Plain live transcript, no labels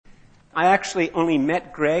I actually only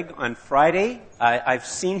met Greg on Friday. I've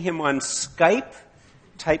seen him on Skype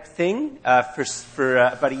type thing for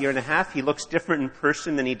about a year and a half. He looks different in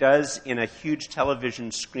person than he does in a huge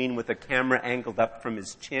television screen with a camera angled up from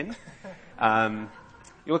his chin.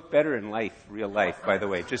 You look better in real life, by the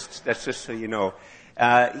way. That's just so you know.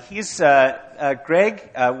 Greg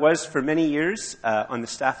was for many years on the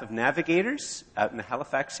staff of Navigators out in the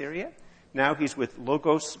Halifax area. Now he's with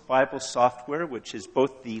Logos Bible Software, which is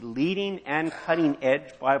both the leading and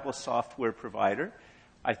cutting-edge Bible software provider,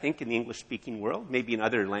 I think, in the English-speaking world, maybe in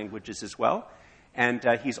other languages as well. And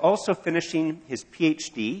he's also finishing his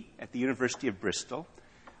PhD at the University of Bristol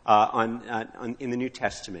in the New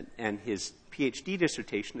Testament. And his PhD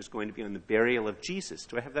dissertation is going to be on the burial of Jesus.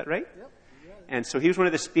 Do I have that right? Yep. And so he was one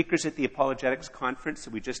of the speakers at the Apologetics Conference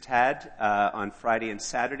that we just had on Friday and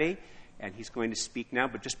Saturday. And he's going to speak now.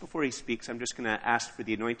 But just before he speaks, I'm just going to ask for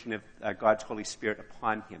the anointing of God's Holy Spirit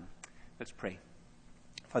upon him. Let's pray.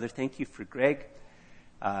 Father, thank you for Greg.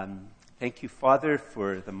 Thank you, Father,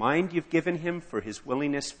 for the mind you've given him, for his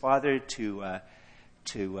willingness, Father, to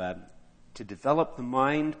develop the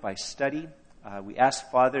mind by study. We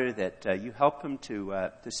ask, Father, that you help him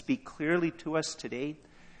to speak clearly to us today.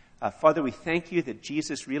 Father, we thank you that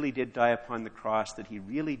Jesus really did die upon the cross, that he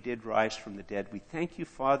really did rise from the dead. We thank you,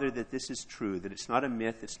 Father, that this is true, that it's not a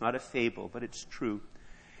myth, it's not a fable, but it's true.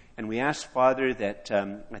 And we ask, Father, that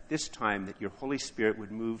at this time that your Holy Spirit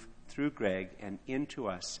would move through Greg and into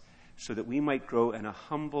us so that we might grow in a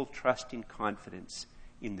humble, trusting confidence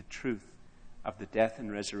in the truth of the death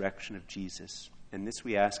and resurrection of Jesus. And this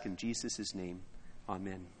we ask in Jesus' name.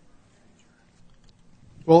 Amen.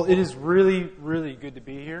 Well, it is really, really good to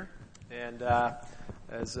be here. And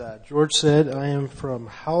as George said, I am from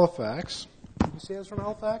Halifax. Did you say I was from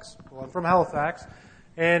Halifax? Well, I'm from Halifax.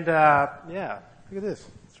 And, yeah, look at this.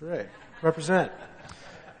 That's right. Represent.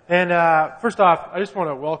 And first off, I just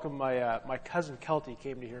want to welcome my cousin Kelty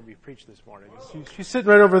came to hear me preach this morning. She's sitting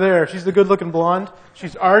right over there. She's the good-looking blonde.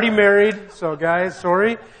 She's already married, so guys,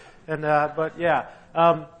 sorry. And but yeah,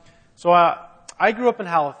 so I grew up in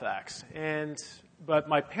Halifax, but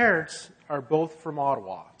my parents are both from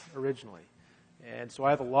Ottawa originally, and so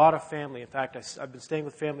I have a lot of family. In fact, I've been staying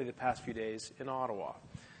with family the past few days in Ottawa,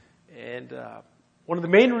 and one of the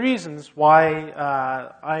main reasons why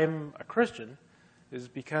I'm a Christian is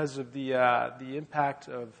because of the impact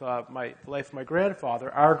of the life of my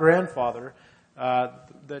grandfather, our grandfather,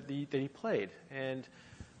 that he played. And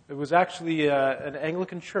it was actually an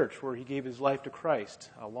Anglican church where he gave his life to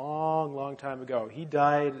Christ a long, long time ago. He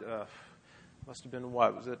died, must have been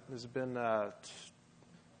what? Has it been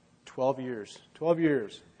 12 years? 12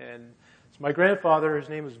 years. And so my grandfather, his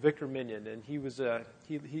name was Victor Minion, and he led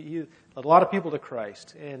a lot of people to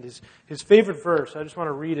Christ. And his favorite verse, I just want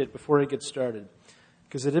to read it before I get started,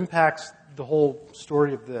 because it impacts the whole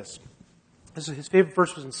story of this. His favorite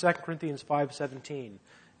verse was in 2 Corinthians 5:17.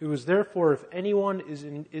 It was therefore, if anyone is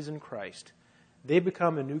in Christ, they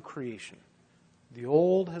become a new creation. The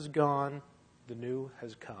old has gone, the new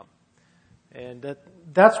has come. And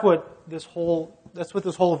that's what this whole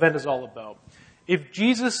event is all about. If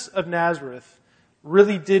Jesus of Nazareth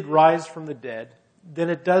really did rise from the dead, then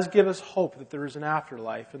it does give us hope that there is an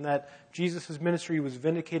afterlife and that Jesus' ministry was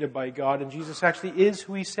vindicated by God, and Jesus actually is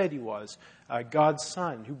who he said he was, God's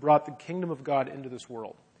Son, who brought the kingdom of God into this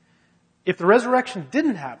world. If the resurrection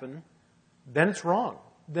didn't happen, then it's wrong.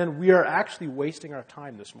 Then we are actually wasting our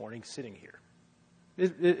time this morning sitting here.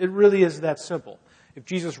 It really is that simple. If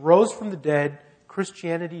Jesus rose from the dead,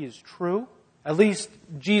 Christianity is true. At least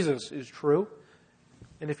Jesus is true.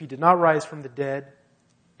 And if he did not rise from the dead,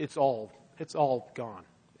 it's all gone.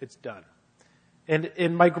 It's done.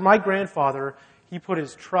 And my grandfather, he put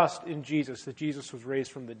his trust in Jesus, that Jesus was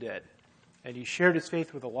raised from the dead. And he shared his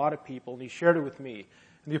faith with a lot of people, and he shared it with me.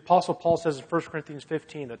 And the Apostle Paul says in 1 Corinthians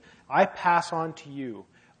 15 that I pass on to you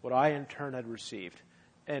what I in turn had received.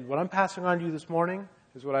 And what I'm passing on to you this morning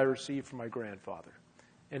is what I received from my grandfather.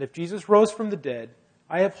 And if Jesus rose from the dead,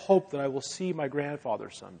 I have hope that I will see my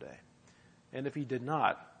grandfather someday. And if he did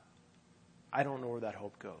not, I don't know where that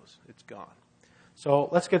hope goes. It's gone. So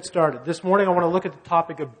let's get started. This morning I want to look at the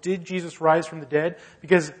topic of did Jesus rise from the dead?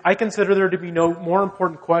 Because I consider there to be no more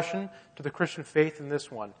important question to the Christian faith than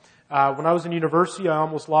this one. When I was in university, I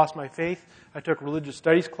almost lost my faith. I took religious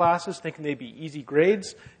studies classes thinking they'd be easy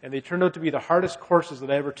grades, and they turned out to be the hardest courses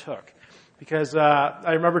that I ever took. Because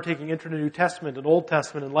I remember taking Intro to New Testament and Old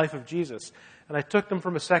Testament and Life of Jesus, and I took them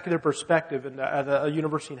from a secular perspective at a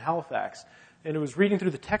university in Halifax. And it was reading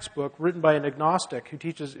through the textbook written by an agnostic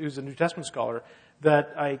who's a New Testament scholar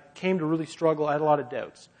that I came to really struggle. I had a lot of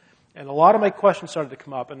doubts. And a lot of my questions started to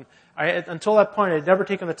come up. And until that point, I had never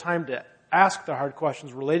taken the time to ask the hard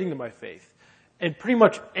questions relating to my faith. And pretty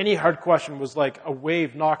much any hard question was like a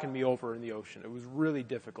wave knocking me over in the ocean. It was really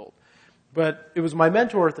difficult. But it was my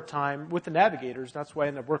mentor at the time with the Navigators. That's why I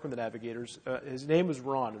ended up working with the Navigators. His name was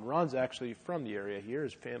Ron, and Ron's actually from the area here.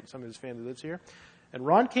 Some of his family lives here. And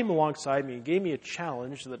Ron came alongside me and gave me a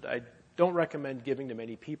challenge that I don't recommend giving to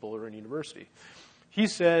many people or in university. He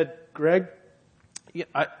said, Greg,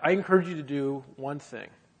 I encourage you to do one thing.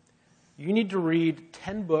 You need to read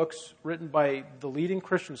 10 books written by the leading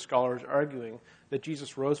Christian scholars arguing that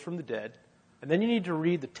Jesus rose from the dead. And then you need to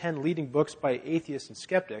read the 10 leading books by atheists and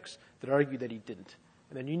skeptics that argue that he didn't.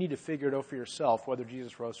 And then you need to figure it out for yourself whether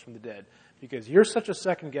Jesus rose from the dead. Because you're such a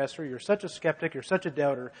second guesser, you're such a skeptic, you're such a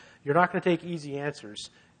doubter, you're not going to take easy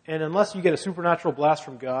answers. And unless you get a supernatural blast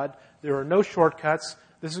from God, there are no shortcuts.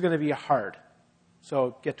 This is going to be hard.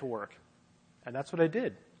 So get to work. And that's what I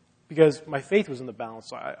did. Because my faith was in the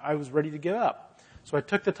balance. I was ready to give up. So I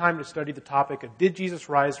took the time to study the topic of did Jesus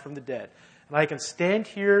rise from the dead? And I can stand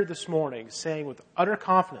here this morning saying with utter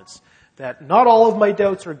confidence that not all of my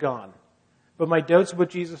doubts are gone, but my doubts about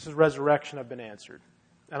Jesus' resurrection have been answered.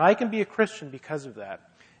 And I can be a Christian because of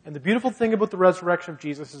that. And the beautiful thing about the resurrection of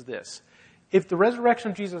Jesus is this. If the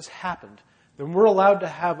resurrection of Jesus happened, then we're allowed to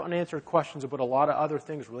have unanswered questions about a lot of other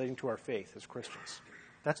things relating to our faith as Christians.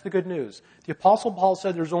 That's the good news. The Apostle Paul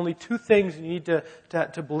said there's only two things you need to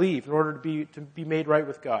believe in order to be made right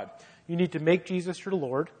with God. You need to make Jesus your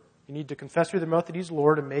Lord. You need to confess with your mouth that he's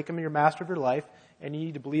Lord and make him your master of your life. And you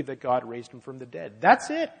need to believe that God raised him from the dead.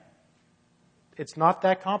 That's it. It's not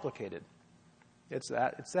that complicated. It's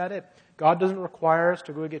that it. God doesn't require us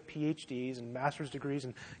to go get PhDs and master's degrees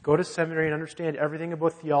and go to seminary and understand everything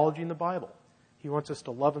about theology in the Bible. He wants us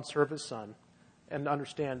to love and serve his Son and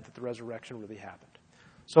understand that the resurrection really happened.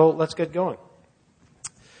 So let's get going.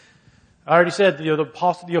 I already said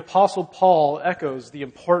the Apostle Paul echoes the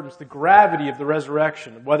importance, the gravity of the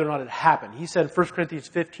resurrection, whether or not it happened. He said in 1 Corinthians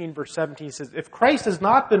 15, verse 17, he says, if Christ has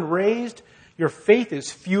not been raised, your faith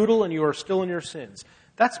is futile and you are still in your sins.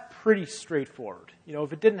 That's pretty straightforward.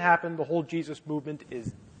 If it didn't happen, the whole Jesus movement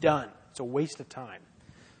is done. It's a waste of time.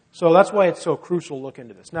 So that's why it's so crucial to look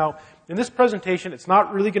into this. Now, in this presentation, it's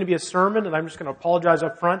not really going to be a sermon, and I'm just going to apologize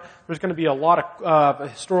up front. There's going to be a lot of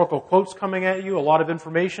historical quotes coming at you, a lot of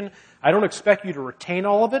information. I don't expect you to retain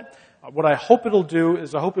all of it. What I hope it'll do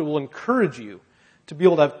is I hope it will encourage you to be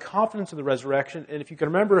able to have confidence in the resurrection. And if you can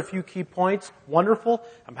remember a few key points, wonderful.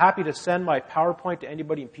 I'm happy to send my PowerPoint to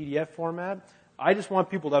anybody in PDF format. I just want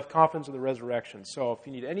people to have confidence in the resurrection. So if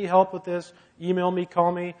you need any help with this, email me,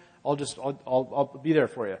 call me. I'll be there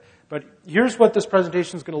for you. But here's what this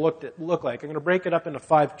presentation is going to look like. I'm going to break it up into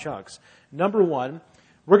 5 chunks. Number 1,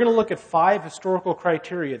 we're going to look at 5 historical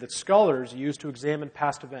criteria that scholars use to examine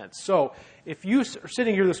past events. So if you are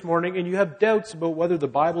sitting here this morning and you have doubts about whether the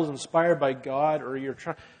Bible is inspired by God or you're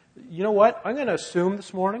trying, you know what? I'm going to assume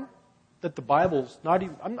this morning that the Bible's not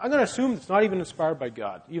even, I'm going to assume it's not even inspired by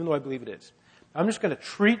God, even though I believe it is. I'm just going to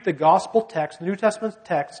treat the gospel text, the New Testament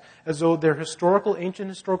text, as though they're ancient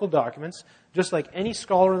historical documents, just like any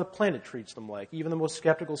scholar on the planet treats them like, even the most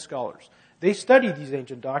skeptical scholars. They study these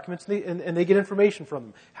ancient documents and they get information from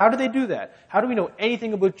them. How do they do that? How do we know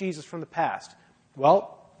anything about Jesus from the past?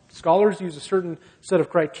 Well, scholars use a certain set of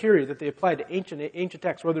criteria that they apply to ancient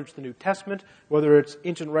texts, whether it's the New Testament, whether it's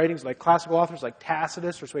ancient writings like classical authors like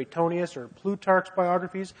Tacitus or Suetonius or Plutarch's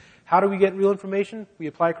biographies. How do we get real information? We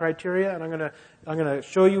apply criteria, and I'm going to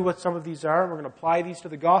show you what some of these are. We're going to apply these to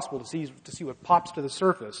the gospel to see what pops to the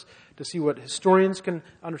surface, to see what historians can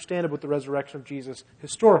understand about the resurrection of Jesus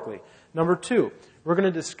historically. Number 2, we're going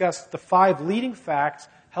to discuss the 5 leading facts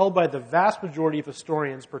held by the vast majority of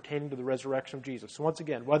historians pertaining to the resurrection of Jesus. So once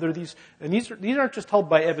again, whether these aren't just held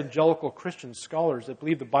by evangelical Christian scholars that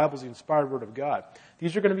believe the Bible is the inspired word of God.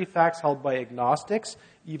 These are going to be facts held by agnostics,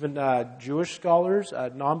 even Jewish scholars,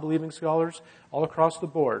 non-believing scholars, all across the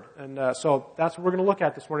board. And so that's what we're going to look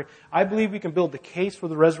at this morning. I believe we can build the case for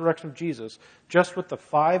the resurrection of Jesus just with the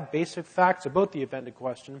 5 basic facts about the event in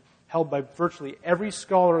question held by virtually every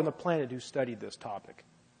scholar on the planet who studied this topic.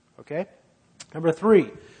 Okay? Number 3,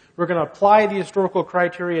 we're going to apply the historical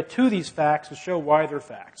criteria to these facts to show why they're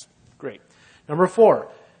facts. Great. Number 4,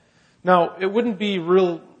 now it wouldn't be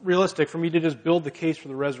realistic for me to just build the case for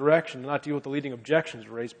the resurrection and not deal with the leading objections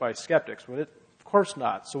raised by skeptics, would it? Of course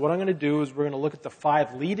not. So what I'm going to do is we're going to look at the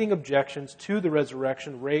 5 leading objections to the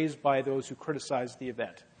resurrection raised by those who criticize the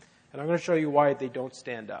event. And I'm going to show you why they don't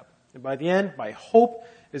stand up. And by the end, my hope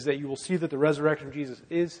is that you will see that the resurrection of Jesus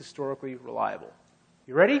is historically reliable.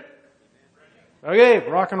 You ready? Okay,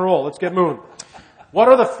 rock and roll. Let's get moving. What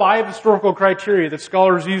are the 5 historical criteria that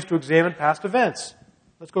scholars use to examine past events?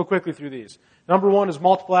 Let's go quickly through these. Number 1 is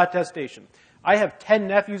multiple attestation. I have 10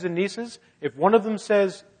 nephews and nieces. If one of them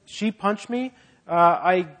says, she punched me,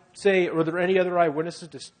 I say, are there any other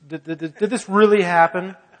eyewitnesses? Did this really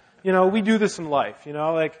happen? We do this in life.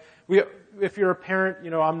 If you're a parent,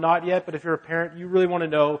 I'm not yet, but if you're a parent, you really want to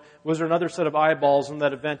know, was there another set of eyeballs in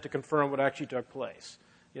that event to confirm what actually took place?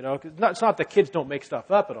 It's not that kids don't make stuff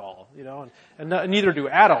up at all, and neither do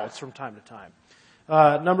adults from time to time.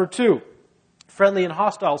 Number 2, friendly and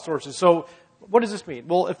hostile sources. So what does this mean?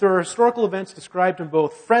 Well, if there are historical events described in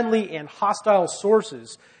both friendly and hostile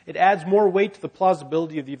sources, it adds more weight to the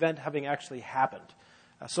plausibility of the event having actually happened.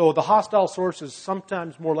 So the hostile source is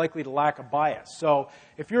sometimes more likely to lack a bias. So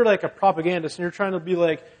if you're like a propagandist and you're trying to be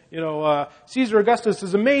like, Caesar Augustus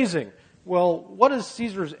is amazing. Well, what does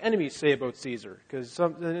Caesar's enemies say about Caesar? Because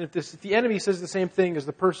if the enemy says the same thing as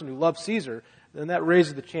the person who loves Caesar, then that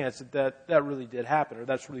raises the chance that really did happen, or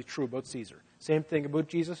that's really true about Caesar. Same thing about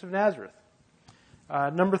Jesus of Nazareth.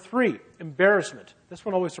 Number 3, embarrassment. This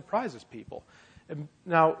one always surprises people.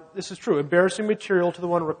 Now, this is true. Embarrassing material to the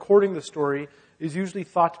one recording the story is usually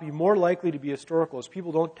thought to be more likely to be historical, as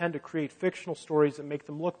people don't tend to create fictional stories that make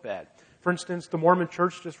them look bad. For instance, the Mormon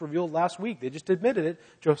Church just revealed last week, they just admitted it,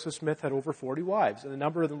 Joseph Smith had over 40 wives, and a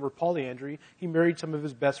number of them were polyandry. He married some of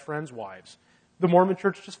his best friends' wives. The Mormon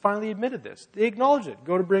Church just finally admitted this. They acknowledge it.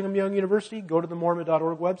 Go to Brigham Young University, go to the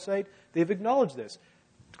Mormon.org website. They've acknowledged this.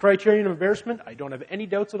 Criterion of embarrassment, I don't have any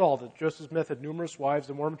doubts at all that Joseph Smith had numerous wives.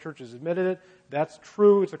 The Mormon Church has admitted it. That's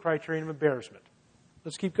true. It's a criterion of embarrassment.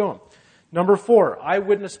 Let's keep going. Number 4,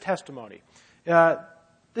 eyewitness testimony.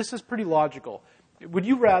 This is pretty logical. Would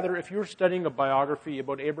you rather, if you were studying a biography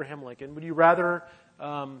about Abraham Lincoln, would you rather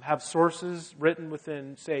have sources written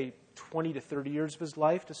within, say, 20 to 30 years of his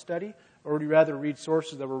life to study? Or would you rather read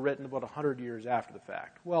sources that were written about 100 years after the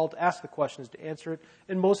fact? Well, to ask the question is to answer it.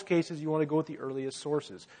 In most cases, you want to go with the earliest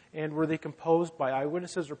sources. And were they composed by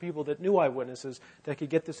eyewitnesses or people that knew eyewitnesses that could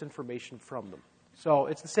get this information from them? So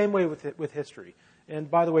it's the same way with history. And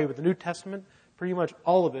by the way, with the New Testament, pretty much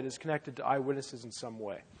all of it is connected to eyewitnesses in some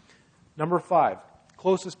way. Number 5,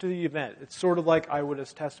 closest to the event. It's sort of like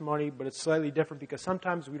eyewitness testimony, but it's slightly different because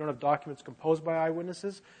sometimes we don't have documents composed by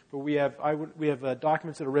eyewitnesses, but we have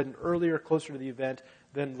documents that are written earlier, closer to the event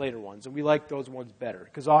than later ones, and we like those ones better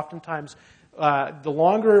because oftentimes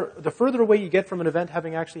the further away you get from an event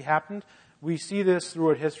having actually happened, we see this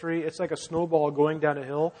throughout history. It's like a snowball going down a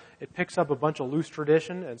hill. It picks up a bunch of loose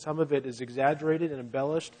tradition, and some of it is exaggerated and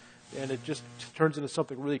embellished, and it just turns into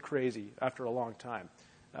something really crazy after a long time.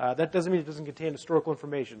 That doesn't mean it doesn't contain historical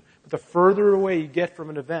information. But the further away you get from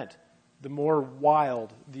an event, the more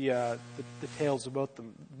wild the tales about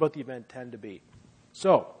the event tend to be.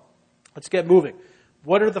 So, let's get moving.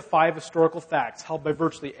 What are the 5 historical facts held by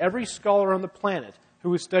virtually every scholar on the planet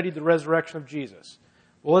who has studied the resurrection of Jesus?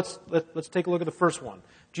 Well, let's take a look at the first one.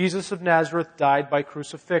 Jesus of Nazareth died by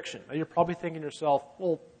crucifixion. Now, you're probably thinking to yourself,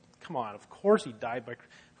 well, come on, of course he died by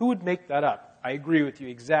crucifixion. Who would make that up? I agree with you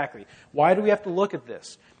exactly. Why do we have to look at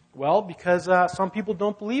this? Well, because some people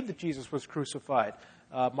don't believe that Jesus was crucified.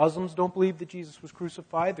 Muslims don't believe that Jesus was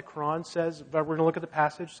crucified. The Quran says, but we're going to look at the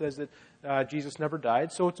passage, says that Jesus never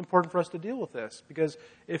died. So it's important for us to deal with this. Because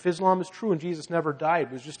if Islam is true and Jesus never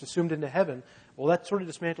died, was just assumed into heaven, well, that sort of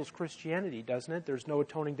dismantles Christianity, doesn't it? There's no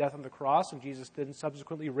atoning death on the cross, and Jesus didn't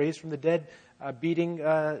subsequently raise from the dead, beating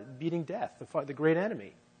death, the great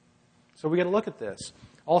enemy. So we got to look at this.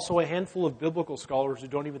 Also, a handful of biblical scholars who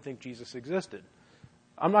don't even think Jesus existed.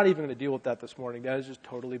 I'm not even going to deal with that this morning. That is just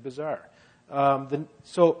totally bizarre.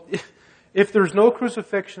 So if there's no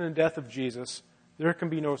crucifixion and death of Jesus, there can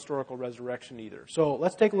be no historical resurrection either. So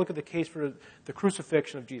let's take a look at the case for the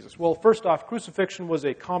crucifixion of Jesus. Well, first off, crucifixion was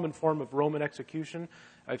a common form of Roman execution.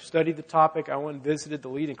 I've studied the topic. I went and visited the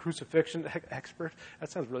leading crucifixion expert.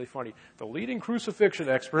 That sounds really funny. The leading crucifixion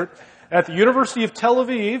expert at the University of Tel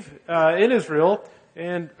Aviv in Israel.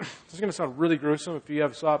 And this is going to sound really gruesome. If you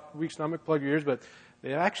have soft, weak stomach, plug your ears. But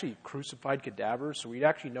they actually crucified cadavers, so we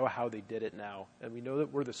actually know how they did it now. And we know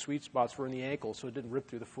that where the sweet spots were in the ankle, so it didn't rip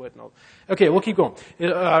through the foot. And all. Okay, we'll keep going.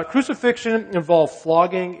 Crucifixion involved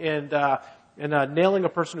flogging and nailing a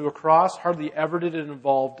person to a cross. Hardly ever did it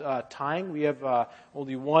involve tying. We have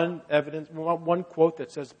only one quote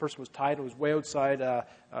that says the person was tied and was way outside,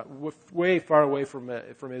 way far away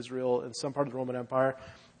from Israel in some part of the Roman Empire.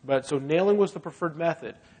 But so nailing was the preferred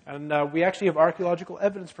method. And we actually have archaeological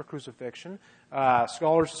evidence for crucifixion.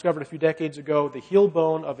 Scholars discovered a few decades ago the heel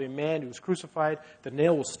bone of a man who was crucified. The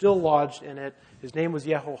nail was still lodged in it. His name was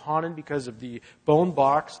Yehohanan because of the bone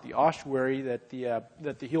box, the ossuary that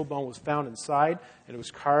the heel bone was found inside, and it was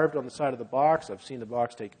carved on the side of the box. I've seen the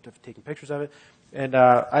box, taking pictures of it. And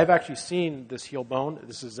I've actually seen this heel bone.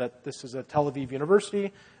 This is at Tel Aviv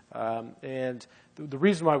University. And the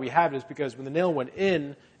reason why we have it is because when the nail went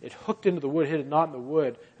in, it hooked into the wood, hit a knot in the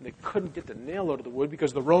wood, and they couldn't get the nail out of the wood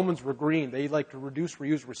because the Romans were green. They like to reduce,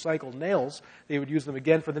 reuse, recycle nails. They would use them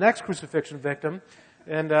again for the next crucifixion victim.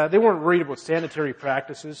 And they weren't worried about sanitary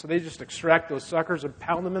practices, so they just extract those suckers and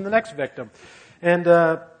pound them in the next victim. And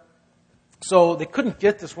so they couldn't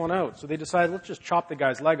get this one out. So they decided, let's just chop the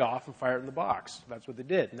guy's leg off and fire it in the box. That's what they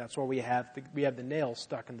did, and that's why we have the nail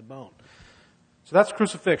stuck in the bone. So that's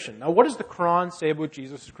crucifixion. Now, what does the Quran say about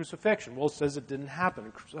Jesus' crucifixion? Well, it says it didn't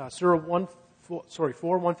happen. Surah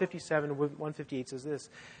 4:157 and 158 says this,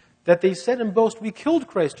 that they said and boast, we killed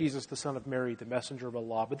Christ Jesus, the son of Mary, the messenger of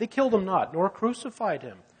Allah, but they killed him not, nor crucified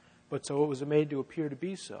him. But so it was made to appear to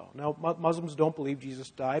be so. Now, Muslims don't believe Jesus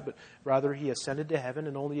died, but rather he ascended to heaven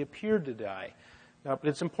and only appeared to die. Now, but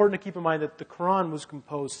it's important to keep in mind that the Quran was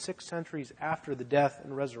composed 6 centuries after the death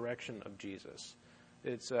and resurrection of Jesus.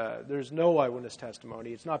 There's no eyewitness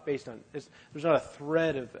testimony. It's not based on. There's not a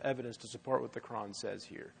thread of evidence to support what the Quran says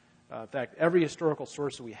here. In fact, every historical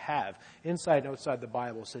source that we have, inside and outside the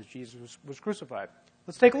Bible, says Jesus was crucified.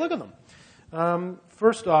 Let's take a look at them.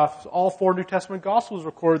 First off, all 4 New Testament Gospels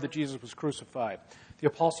record that Jesus was crucified. The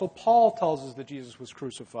Apostle Paul tells us that Jesus was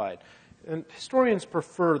crucified. And historians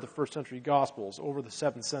prefer the 1st century Gospels over the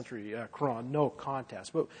 7th century Quran, no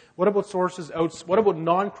contest. But what about sources what about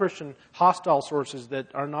non-Christian hostile sources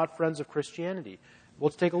that are not friends of Christianity? Well,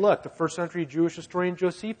 let's take a look. The 1st century Jewish historian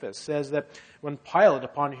Josephus says that when Pilate,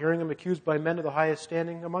 upon hearing him accused by men of the highest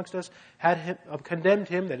standing amongst us, condemned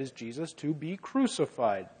him, that is Jesus, to be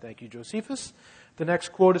crucified. Thank you, Josephus. The next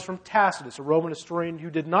quote is from Tacitus, a Roman historian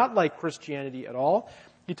who did not like Christianity at all.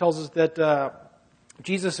 He tells us that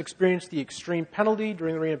Jesus experienced the extreme penalty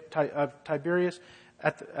during the reign of Tiberius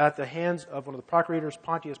at the hands of one of the procurators,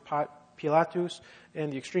 Pontius Pilatus,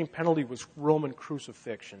 and the extreme penalty was Roman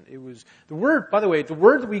crucifixion. It was the word, by the way, the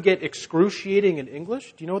word that we get excruciating in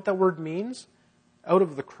English, do you know what that word means? Out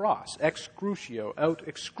of the cross. Excrucio, out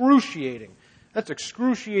excruciating. That's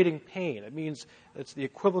excruciating pain. It means it's the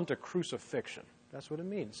equivalent of crucifixion. That's what it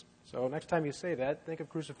means. So next time you say that, think of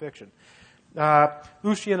crucifixion.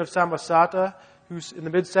 Lucian of Samosata, who's in the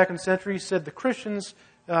mid-2nd century, said the Christians,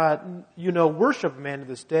 worship a man to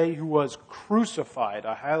this day who was crucified.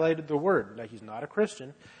 I highlighted the word. Now, he's not a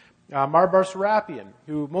Christian. Marbar Serapion,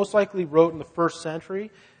 who most likely wrote in the 1st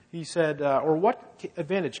century, he said, or what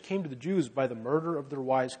advantage came to the Jews by the murder of their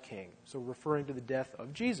wise king? So referring to the death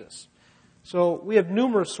of Jesus. So we have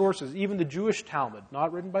numerous sources, even the Jewish Talmud,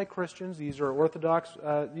 not written by Christians. These are Orthodox,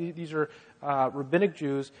 these are rabbinic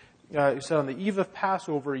Jews, who said on the eve of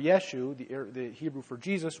Passover, Yeshu, the Hebrew for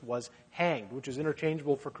Jesus, was hanged, which is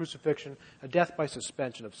interchangeable for crucifixion, a death by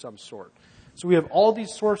suspension of some sort. So we have all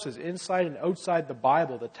these sources inside and outside the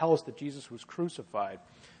Bible that tell us that Jesus was crucified.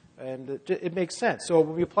 And it makes sense. So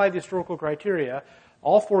when we apply the historical criteria,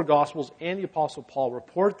 all 4 Gospels and the Apostle Paul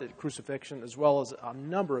report the crucifixion, as well as a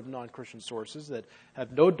number of non-Christian sources that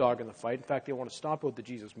have no dog in the fight. In fact, they want to stomp out the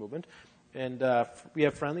Jesus movement. And we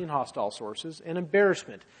have friendly and hostile sources. And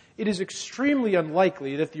embarrassment. It is extremely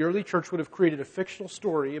unlikely that the early church would have created a fictional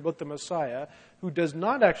story about the Messiah who does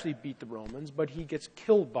not actually beat the Romans, but he gets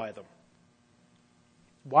killed by them.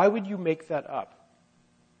 Why would you make that up?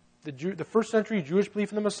 The 1st century Jewish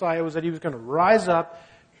belief in the Messiah was that he was going to rise up,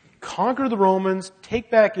 conquer the Romans,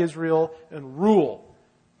 take back Israel, and rule.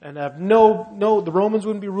 And have the Romans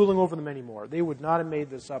wouldn't be ruling over them anymore. They would not have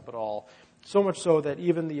made this up at all. So much so that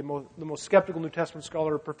even the most skeptical New Testament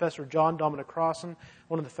scholar, Professor John Dominic Crossan,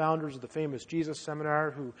 one of the founders of the famous Jesus Seminar,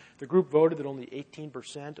 who the group voted that only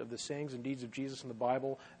 18% of the sayings and deeds of Jesus in the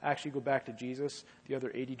Bible actually go back to Jesus. The other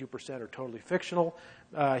 82% are totally fictional.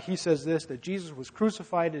 He says this, that Jesus was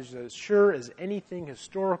crucified is as sure as anything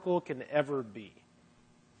historical can ever be.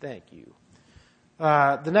 Thank you.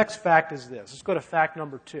 The next fact is this. Let's go to fact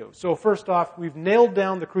number 2. So first off, we've nailed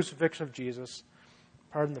down the crucifixion of Jesus.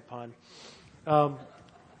 Pardon the pun. I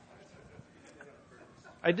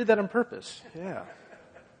did that on purpose, yeah.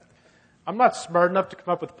 I'm not smart enough to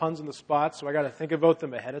come up with puns on the spot, so I got to think about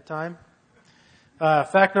them ahead of time.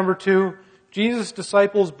 Fact number 2, Jesus'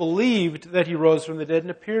 disciples believed that he rose from the dead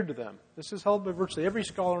and appeared to them. This is held by virtually every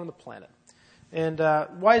scholar on the planet. And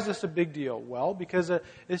why is this a big deal? Well, because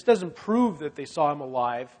this doesn't prove that they saw him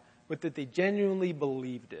alive, but that they genuinely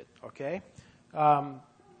believed it, okay?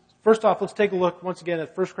 First off, let's take a look once again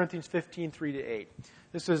at 1 Corinthians 15, 3-8.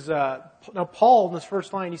 This is, now Paul, in this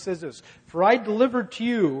first line, he says this, "For I delivered to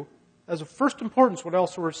you as of first importance what I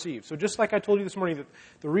also received." So just like I told you this morning, that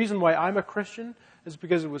the reason why I'm a Christian is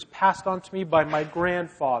because it was passed on to me by my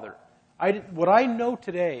grandfather. What I know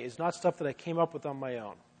today is not stuff that I came up with on my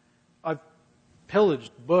own. I've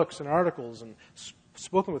pillaged books and articles and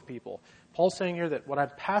spoken with people. Paul's saying here that what I'm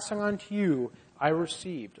passing on to you, I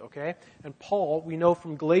received, okay? And Paul, we know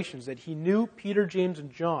from Galatians that he knew Peter, James, and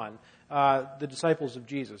John, the disciples of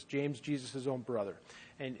Jesus. James, Jesus' own brother.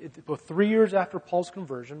 And about 3 years after Paul's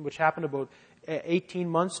conversion, which happened about 18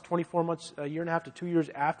 months, 24 months, a year and a half to 2 years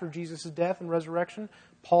after Jesus' death and resurrection,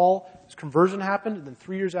 Paul's conversion happened, and then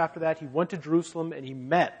 3 years after that, he went to Jerusalem and he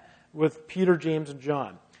met with Peter, James, and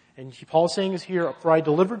John. And Paul's saying is here, "For I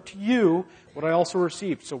delivered to you what I also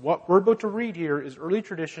received." So what we're about to read here is early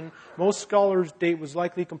tradition. Most scholars date was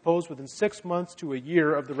likely composed within 6 months to a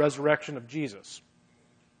year of the resurrection of Jesus.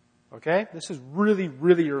 Okay? This is really,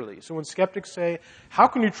 really early. So when skeptics say, "How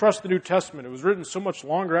can you trust the New Testament? It was written so much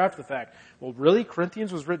longer after the fact." Well, really?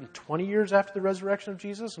 Corinthians was written 20 years after the resurrection of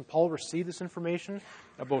Jesus, and Paul received this information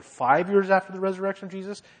about 5 years after the resurrection of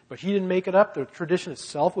Jesus, but he didn't make it up. The tradition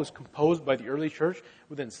itself was composed by the early church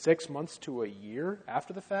within 6 months to a year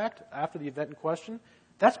after the fact, after the event in question.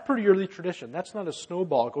 That's pretty early tradition. That's not a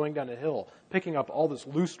snowball going down a hill, picking up all this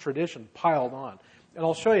loose tradition piled on. And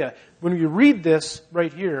I'll show you, when you read this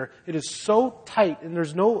right here, it is so tight, and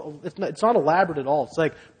it's not elaborate at all. It's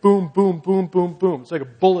like boom, boom, boom, boom, boom. It's like a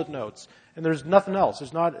bullet notes. And there's nothing else.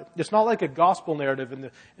 It's not like a gospel narrative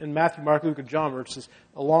in Matthew, Mark, Luke, and John, where it's just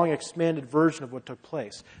a long, expanded version of what took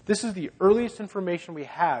place. This is the earliest information we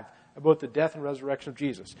have about the death and resurrection of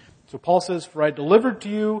Jesus. So Paul says, "For I delivered to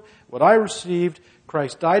you what I received.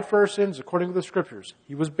 Christ died for our sins according to the Scriptures.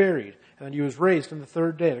 He was buried, and then he was raised on the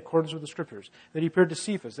third day in accordance with the Scriptures. Then he appeared to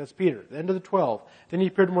Cephas," that's Peter, then to the 12. Then he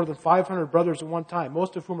appeared to more than 500 brothers at one time,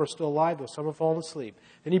 most of whom are still alive, though some have fallen asleep.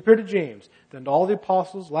 Then he appeared to James, then to all the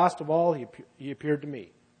apostles. Last of all, he appeared to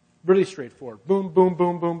me. Really straightforward. Boom, boom,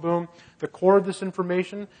 boom, boom, boom. The core of this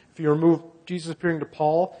information, if you remove Jesus appearing to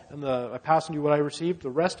Paul and I passed on you what I received,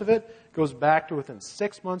 the rest of it goes back to within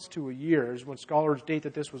 6 months to a year is when scholars date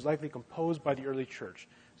that this was likely composed by the early church.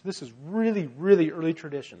 So this is really, really early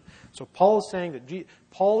tradition. So Paul is saying that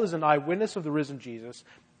Paul is an eyewitness of the risen Jesus,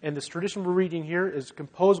 and this tradition we're reading here is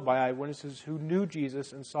composed by eyewitnesses who knew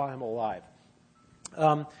Jesus and saw him alive.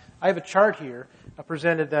 I have a chart here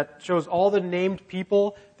presented that shows all the named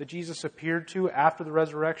people that Jesus appeared to after the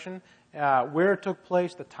resurrection, where it took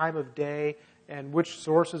place, the time of day, and which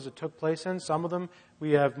sources it took place in. Some of them,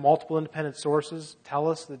 we have multiple independent sources tell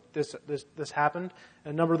us that this happened.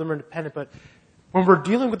 A number of them are independent, but when we're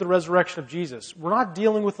dealing with the resurrection of Jesus, we're not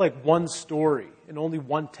dealing with like one story in only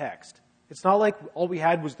one text. It's not like all we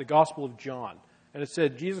had was the Gospel of John. And it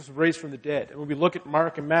said Jesus was raised from the dead. And when we look at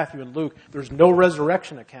Mark and Matthew and Luke, there's no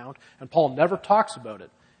resurrection account, and Paul never talks about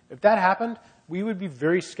it. If that happened, we would be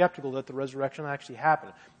very skeptical that the resurrection actually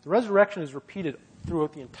happened. The resurrection is repeated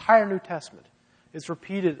throughout the entire New Testament. It's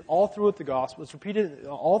repeated all throughout the Gospel. It's repeated in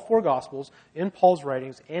all 4 Gospels, in Paul's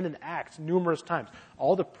writings, and in Acts numerous times.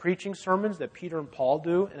 All the preaching sermons that Peter and Paul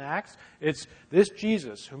do in Acts, it's this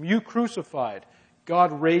Jesus whom you crucified,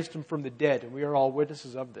 God raised him from the dead, and we are all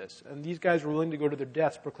witnesses of this. And these guys were willing to go to their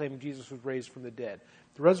deaths proclaiming Jesus was raised from the dead.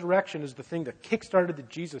 The resurrection is the thing that kick-started the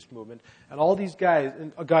Jesus movement, and all these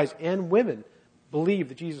guys and women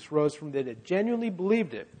believed that Jesus rose from the dead, genuinely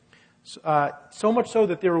believed it. So much so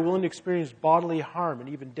that they were willing to experience bodily harm and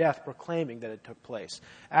even death, proclaiming that it took place.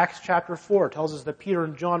 Acts chapter 4 tells us that Peter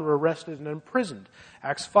and John were arrested and imprisoned.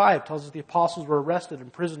 Acts 5 tells us the apostles were arrested,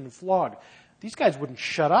 imprisoned, and flogged. These guys wouldn't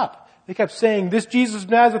shut up. They kept saying, "This Jesus of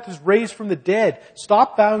Nazareth is raised from the dead.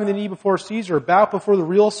 Stop bowing the knee before Caesar. Bow before the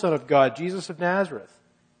real Son of God, Jesus of Nazareth."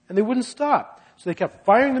 And they wouldn't stop. So they kept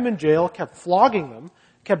firing them in jail, kept flogging them,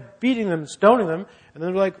 kept beating them, stoning them. And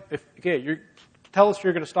then they're like, tell us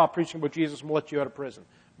you're going to stop preaching about Jesus and we'll let you out of prison.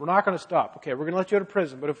 We're not going to stop. Okay, we're going to let you out of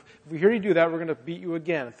prison. But if we hear you do that, we're going to beat you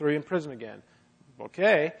again and throw you in prison again.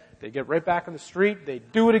 Okay, they get right back on the street, they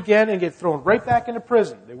do it again and get thrown right back into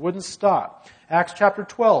prison. They wouldn't stop. Acts chapter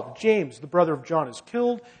 12, James, the brother of John, is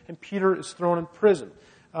killed and Peter is thrown in prison.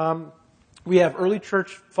 We have early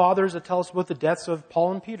church fathers that tell us about the deaths of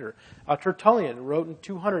Paul and Peter. Tertullian, who wrote in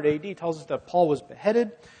 200 AD, tells us that Paul was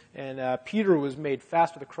beheaded and Peter was made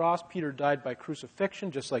fast to the cross. Peter died by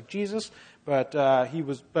crucifixion, just like Jesus. But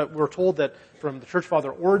we're told that from the church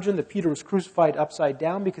father Origen that Peter was crucified upside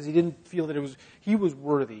down because he didn't feel that he was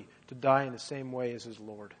worthy to die in the same way as his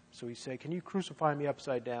Lord. So he said, "Can you crucify me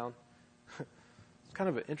upside down?" It's kind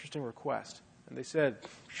of an interesting request. And they said,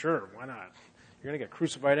 sure, why not? You're going to get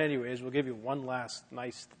crucified anyways. We'll give you one last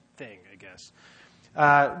nice thing, I guess.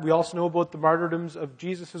 We also know about the martyrdoms of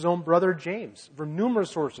Jesus' own brother James from numerous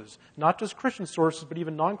sources, not just Christian sources, but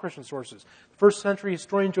even non-Christian sources. The first century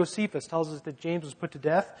historian Josephus tells us that James was put to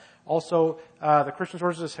death. Also, the Christian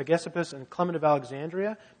sources Hegesippus and Clement of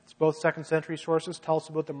Alexandria, it's both second century sources, tell us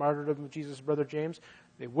about the martyrdom of Jesus' brother James.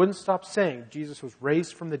 They wouldn't stop saying Jesus was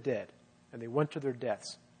raised from the dead, and they went to their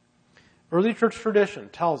deaths. Early church tradition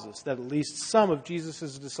tells us that at least some of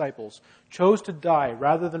Jesus' disciples chose to die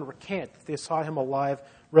rather than recant that they saw him alive,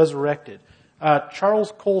 resurrected.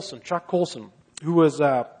 Chuck Colson, who was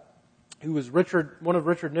one of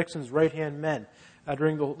Richard Nixon's right-hand men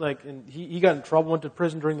and he got in trouble, went to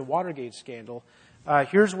prison during the Watergate scandal.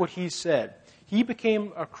 Here's what he said. He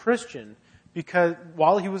became a Christian because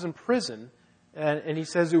while he was in prison, and he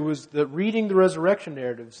says it was reading the resurrection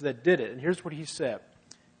narratives that did it. And here's what he said.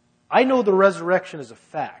 I know the resurrection is a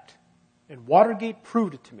fact, and Watergate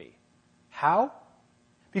proved it to me. How?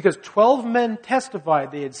 Because 12 men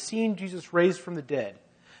testified they had seen Jesus raised from the dead.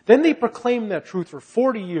 Then they proclaimed that truth for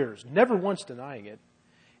 40 years, never once denying it.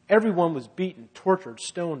 Everyone was beaten, tortured,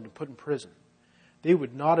 stoned, and put in prison. They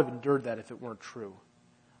would not have endured that if it weren't true.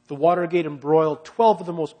 The Watergate embroiled 12 of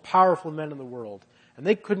the most powerful men in the world, and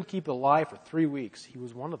they couldn't keep it alive for 3 weeks. He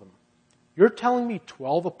was one of them. You're telling me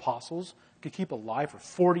 12 apostles could keep alive for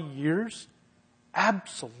 40 years?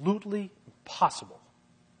 Absolutely impossible.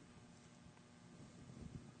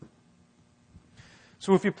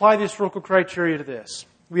 So if you apply the historical criteria to this,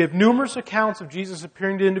 we have numerous accounts of Jesus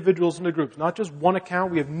appearing to individuals and to groups. Not just one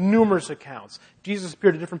account, we have numerous accounts. Jesus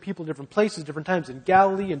appeared to different people in different places, different times. In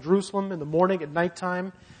Galilee, in Jerusalem, in the morning, at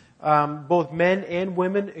nighttime. Both men and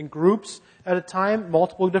women in groups at a time,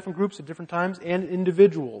 multiple different groups at different times, and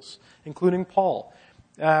individuals, including Paul.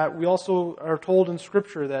 We also are told in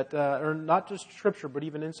Scripture that, or not just Scripture, but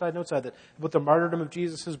even inside and outside, that about the martyrdom of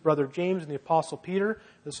Jesus' brother James and the Apostle Peter.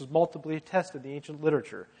 This was multiply attested in the ancient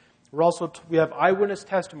literature. We have eyewitness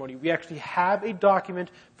testimony. We actually have a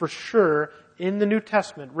document for sure in the New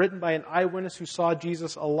Testament written by an eyewitness who saw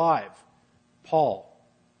Jesus alive, Paul.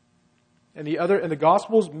 And the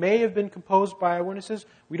Gospels may have been composed by eyewitnesses.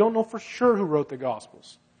 We don't know for sure who wrote the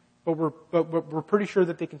Gospels, but we're pretty sure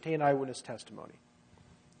that they contain eyewitness testimony.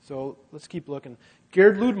 So let's keep looking.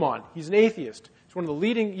 Gerhard Ludman, he's an atheist.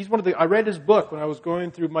 I read his book when I was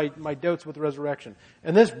going through my doubts with the resurrection.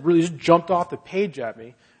 And this really just jumped off the page at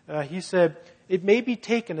me. He said, it may be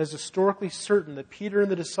taken as historically certain that Peter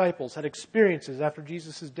and the disciples had experiences after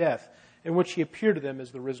Jesus' death in which he appeared to them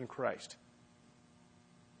as the risen Christ.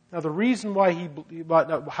 Now the reason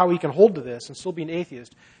how he can hold to this and still be an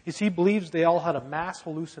atheist is he believes they all had a mass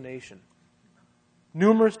hallucination.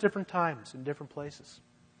 Numerous different times in different places.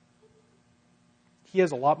 He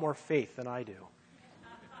has a lot more faith than I do.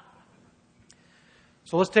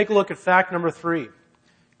 So let's take a look at fact number 3.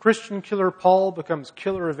 Christian killer Paul becomes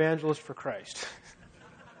killer evangelist for Christ.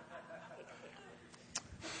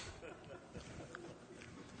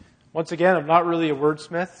 Once again, I'm not really a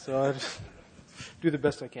wordsmith, so I just do the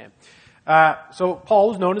best I can. So Paul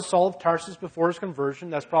was known as Saul of Tarsus before his conversion.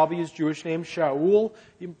 That's probably his Jewish name, Shaul.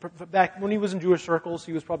 Back when he was in Jewish circles,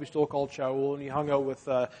 he was probably still called Shaul, and he hung out with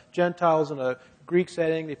Gentiles in a Greek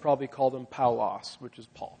setting. They probably called him Paulos, which is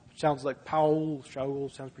Paul. Sounds like Paul,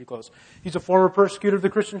 Shaul, sounds pretty close. He's a former persecutor of the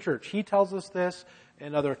Christian church. He tells us this,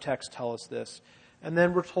 and other texts tell us this. And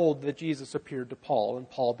then we're told that Jesus appeared to Paul, and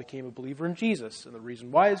Paul became a believer in Jesus. And the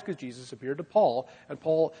reason why is because Jesus appeared to Paul. And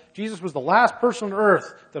Jesus was the last person on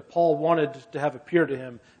earth that Paul wanted to have appear to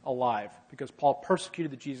him alive, because Paul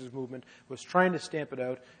persecuted the Jesus movement, was trying to stamp it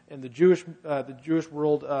out, and the Jewish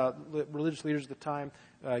world, religious leaders at the time,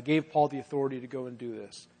 gave Paul the authority to go and do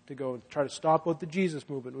this, to go and try to stop out the Jesus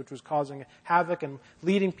movement, which was causing havoc and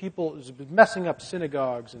leading people, it was messing up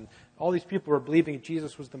synagogues, and all these people were believing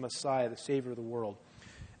Jesus was the Messiah, the Savior of the world.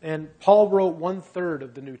 And Paul wrote 1/3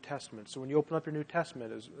 of the New Testament. So when you open up your New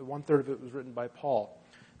Testament, 1/3 of it was written by Paul.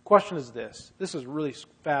 The question is this. This is a really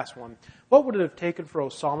fast one. What would it have taken for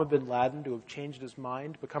Osama bin Laden to have changed his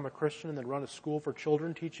mind, become a Christian, and then run a school for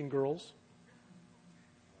children teaching girls?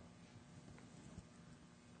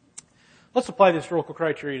 Let's apply the historical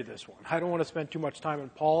criteria to this one. I don't want to spend too much time on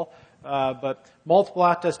Paul, but multiple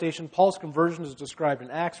attestation. Paul's conversion is described in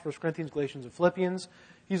Acts, 1 Corinthians, Galatians, and Philippians.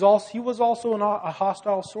 He was also a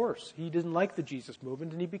hostile source. He didn't like the Jesus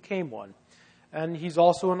movement, and he became one. and he's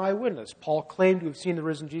also an eyewitness. Paul claimed to have seen the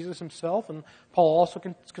risen Jesus himself, and Paul also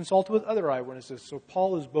consulted with other eyewitnesses. So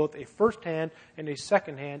Paul is both a first-hand and a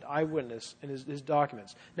second-hand eyewitness in his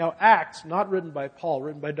documents. Now, Acts, not written by Paul,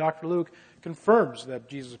 written by Dr. Luke, confirms that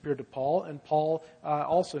Jesus appeared to Paul, and Paul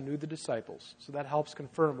also knew the disciples. So that helps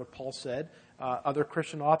confirm what Paul said. Other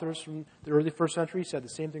Christian authors from the early first century said the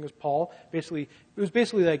same thing as Paul. It was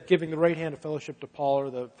basically like giving the right hand of fellowship to Paul, or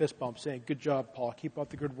the fist bump, saying, "Good job, Paul. Keep up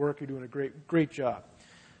the good work. You're doing a great job."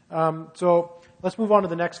 So let's move on to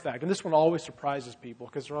the next fact. And this one always surprises people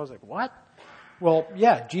because they're always like, what? Well,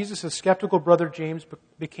 yeah, Jesus' skeptical brother James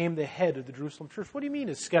became the head of the Jerusalem church. What do you mean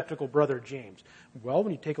his skeptical brother James? Well,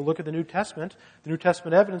 when you take a look at the New Testament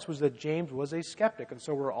evidence was that James was a skeptic, and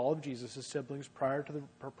so were all of Jesus' siblings prior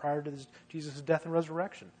to Jesus' death and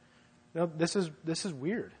resurrection. Now, this is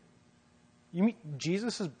weird. You mean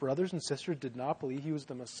Jesus' brothers and sisters did not believe he was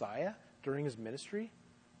the Messiah during his ministry?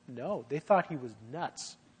 No, they thought he was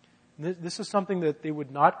nuts. This is something that they would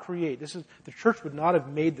not create. The church would not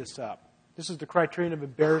have made this up. This is the criterion of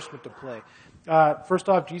embarrassment to play. First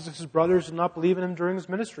off, Jesus' brothers did not believe in him during his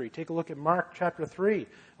ministry. Take a look at Mark chapter 3,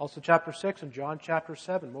 also chapter 6, and John chapter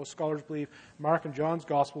 7. Most scholars believe Mark and John's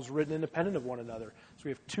gospels were written independent of one another. So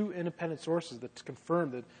we have two independent sources that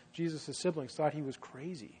confirm that Jesus' siblings thought he was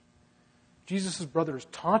crazy. Jesus' brothers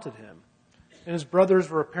taunted him. And his brothers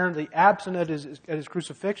were apparently absent at his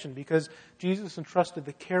crucifixion because Jesus entrusted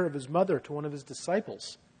the care of his mother to one of his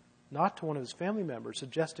disciples, not to one of his family members,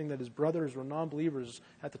 suggesting that his brothers were non-believers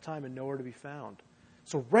at the time and nowhere to be found.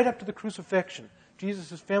 So right up to the crucifixion,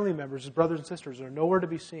 Jesus' family members, his brothers and sisters, are nowhere to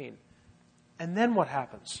be seen. And then what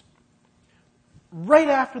happens? Right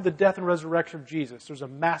after the death and resurrection of Jesus, there's a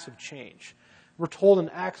massive change. We're told in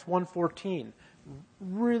Acts 1:14,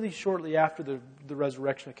 really shortly after the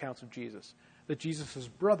resurrection accounts of Jesus, that Jesus'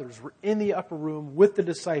 brothers were in the upper room with the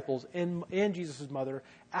disciples and Jesus' mother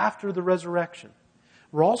after the resurrection.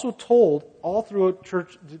 We're also told all throughout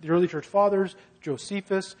the early church fathers,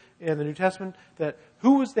 Josephus, and the New Testament, that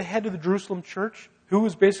who was the head of the Jerusalem church? Who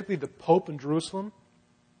was basically the Pope in Jerusalem?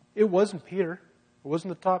 It wasn't Peter. It wasn't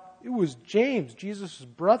the top. It was James, Jesus'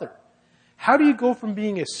 brother. How do you go from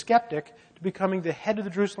being a skeptic to becoming the head of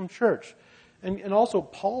the Jerusalem church? And also,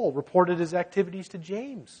 Paul reported his activities to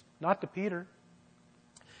James, not to Peter.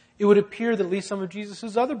 It would appear that at least some of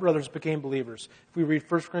Jesus' other brothers became believers. If we read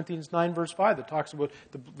 1 Corinthians 9, verse 5, that talks about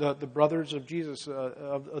the brothers of Jesus,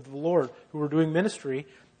 of the Lord, who were doing ministry.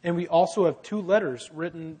 And we also have two letters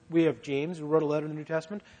written. We have James, who wrote a letter in the New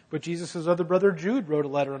Testament, but Jesus' other brother Jude wrote a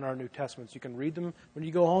letter in our New Testament. So you can read them when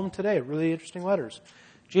you go home today. Really interesting letters.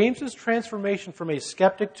 James's transformation from a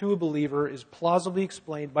skeptic to a believer is plausibly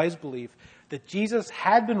explained by his belief that Jesus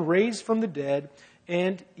had been raised from the dead,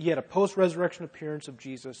 and he had a post-resurrection appearance of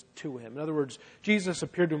Jesus to him. In other words, Jesus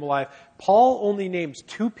appeared to him alive. Paul only names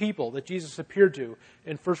two people that Jesus appeared to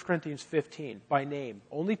in 1 Corinthians 15 by name.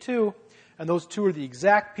 Only two, and those two are the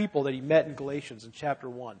exact people that he met in Galatians in chapter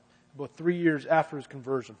 1, about 3 years after his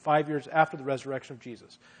conversion, 5 years after the resurrection of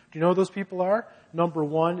Jesus. Do you know who those people are? Number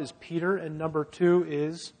one is Peter, and number two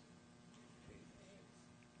is...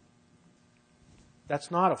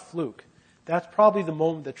 That's not a fluke. That's probably the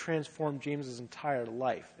moment that transformed James's entire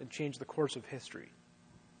life and changed the course of history.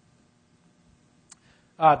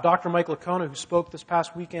 Dr. Michael Licona, who spoke this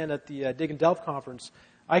past weekend at the Dig and Delve conference,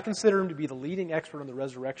 I consider him to be the leading expert on the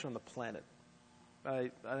resurrection on the planet. I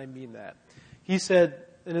mean that. He said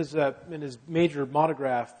in his major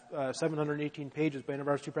monograph, 718 pages by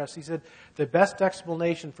University Press, he said, the best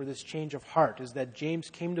explanation for this change of heart is that James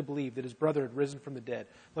came to believe that his brother had risen from the dead.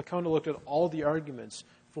 Licona looked at all the arguments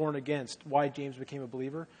for and against why James became a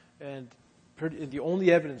believer, and the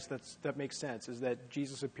only evidence that makes sense is that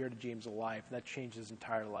Jesus appeared to James alive, and that changed his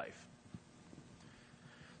entire life.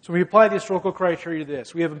 So we apply the historical criteria to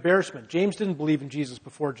this. We have embarrassment. James didn't believe in Jesus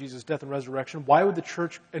before Jesus' death and resurrection. Why would the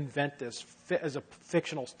church invent this as a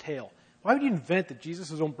fictional tale? Why would you invent that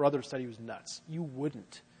Jesus' own brother said he was nuts? You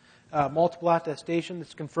wouldn't. Multiple attestation,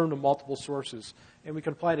 that's confirmed in multiple sources. And we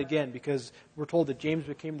can apply it again because we're told that James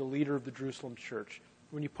became the leader of the Jerusalem church.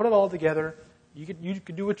 When you put it all together, you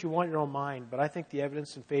could do what you want in your own mind, but I think the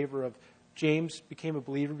evidence in favor of James became a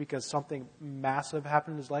believer because something massive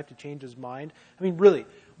happened in his life to change his mind. I mean, really,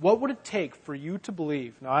 what would it take for you to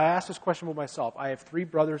believe? Now, I asked this question about myself. I have 3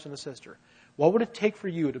 brothers and a sister. What would it take for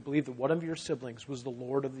you to believe that one of your siblings was the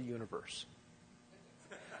Lord of the universe?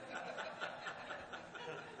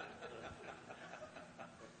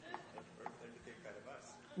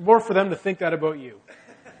 More for them to think that about you.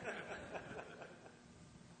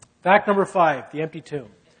 Fact number 5, the empty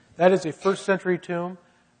tomb. That is a first century tomb.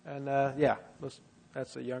 And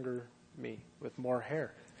that's a younger me with more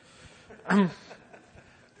hair.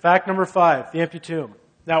 Fact number 5, the empty tomb.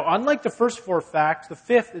 Now, unlike the first 4 facts, the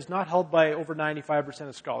fifth is not held by over 95%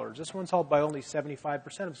 of scholars. This one's held by only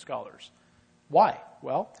 75% of scholars. Why?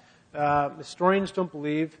 Well, historians don't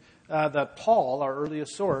believe that Paul, our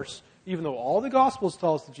earliest source, even though all the Gospels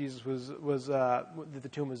tell us that Jesus that the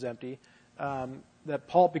tomb was empty,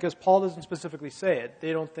 because Paul doesn't specifically say it,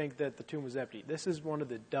 they don't think that the tomb was empty. This is one of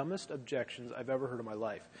the dumbest objections I've ever heard in my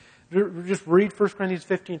life. Just read 1 Corinthians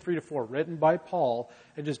 15, 3-4, written by Paul,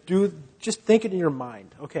 and just think it in your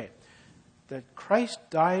mind. Okay, that Christ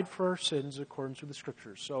died for our sins according to the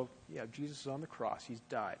Scriptures. So, yeah, Jesus is on the cross. He's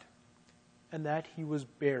died. And that he was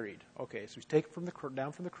buried. Okay, so he's taken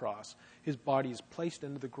down from the cross. His body is placed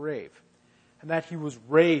into the grave. And that he was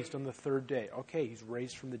raised on the 3rd day. Okay, he's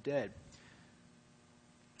raised from the dead.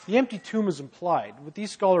 The empty tomb is implied. What these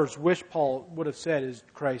scholars wish Paul would have said is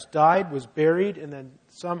Christ died, was buried, and then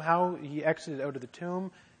somehow he exited out of the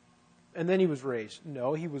tomb, and then he was raised.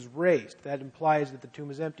 No, he was raised. That implies that the tomb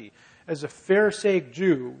is empty. As a Pharisaic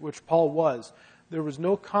Jew, which Paul was, there was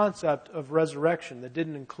no concept of resurrection that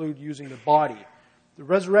didn't include using the body. The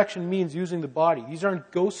resurrection means using the body. These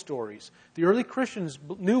aren't ghost stories. The early Christians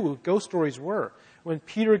knew what ghost stories were. When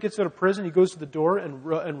Peter gets out of prison, he goes to the door, and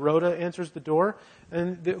Rhoda answers the door.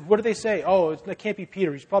 And what do they say? Oh, it can't be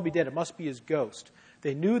Peter. He's probably dead. It must be his ghost.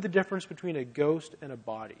 They knew the difference between a ghost and a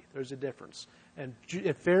body. There's a difference. And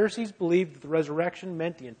Pharisees believed that the resurrection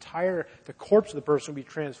meant the corpse of the person would be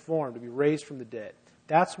transformed, to be raised from the dead.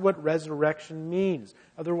 That's what resurrection means.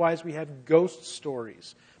 Otherwise, we have ghost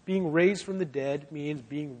stories. Being raised from the dead means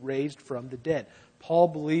being raised from the dead. Paul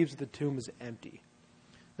believes that the tomb is empty.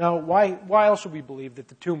 Now, why else should we believe that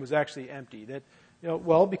the tomb was actually empty?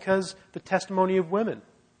 Because the testimony of women.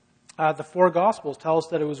 The 4 Gospels tell us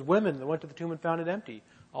that it was women that went to the tomb and found it empty.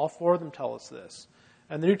 All 4 of them tell us this.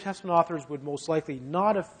 And the New Testament authors would most likely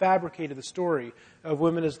not have fabricated the story of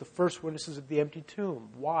women as the first witnesses of the empty tomb.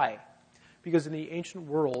 Why? Because in the ancient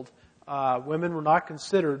world, women were not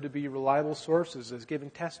considered to be reliable sources as giving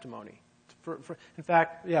testimony. In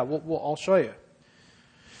fact, I'll show you.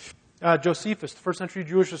 Josephus, the first century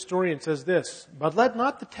Jewish historian, says this, "But let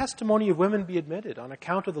not the testimony of women be admitted on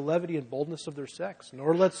account of the levity and boldness of their sex,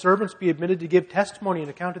 nor let servants be admitted to give testimony on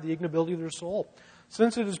account of the ignobility of their soul,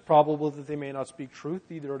 since it is probable that they may not speak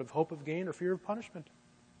truth, either out of hope of gain or fear of punishment."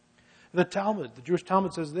 The Talmud, the Jewish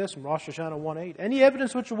Talmud says this in Rosh Hashanah 1:8, "Any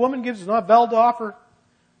evidence which a woman gives is not valid to offer."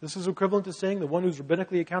 This is equivalent to saying the one who's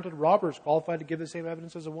rabbinically accounted a robber is qualified to give the same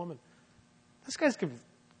evidence as a woman. This guy's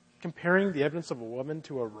comparing the evidence of a woman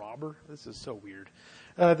to a robber. This is so weird.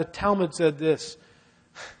 The Talmud said this,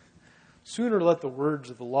 "Sooner let the words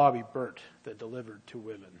of the law be burnt than delivered to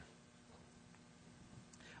women."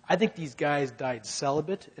 I think these guys died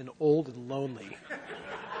celibate and old and lonely.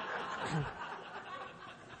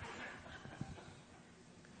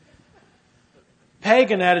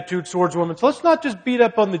 Pagan attitude towards women. So let's not just beat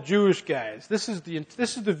up on the Jewish guys. This is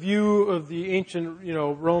the view of the ancient,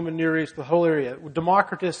 Roman Near East, the whole area.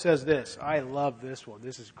 Democritus says this. I love this one.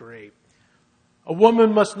 This is great. "A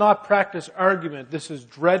woman must not practice argument. This is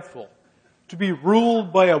dreadful. To be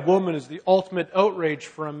ruled by a woman is the ultimate outrage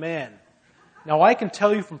for a man." Now, I can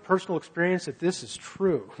tell you from personal experience that this is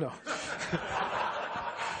true. No.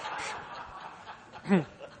 Your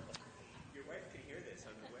wife can hear this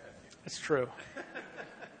on the web. It's true.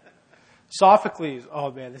 Sophocles, oh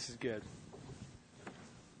man, this is good.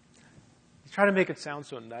 He's trying to make it sound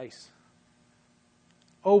so nice.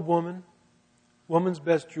 "O woman, woman's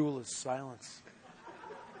best jewel is silence.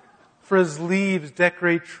 For as leaves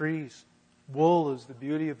decorate trees, wool is the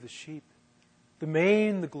beauty of the sheep, the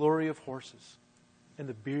mane the glory of horses, and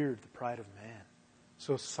the beard the pride of man.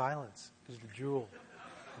 So silence is the jewel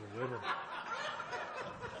of women."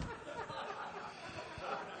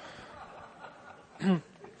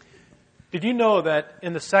 Did you know that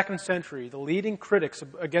in the 2nd century, the leading critics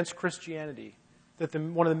against Christianity, that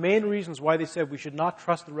one of the main reasons why they said we should not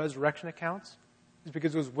trust the resurrection accounts is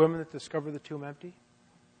because it was women that discovered the tomb empty?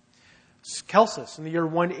 Celsus, in the year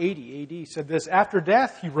 180 AD, said this, "After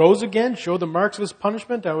death, he rose again, showed the marks of his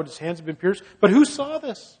punishment, how his hands had been pierced. But who saw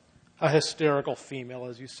this? A hysterical female,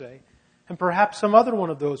 as you say. And perhaps some other one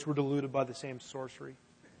of those who were deluded by the same sorcery."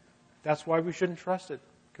 That's why we shouldn't trust it,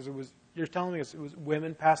 because you're telling us it was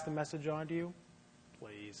women passed the message on to you?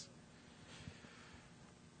 Please.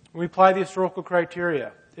 When we apply the historical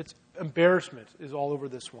criteria, it's embarrassment is all over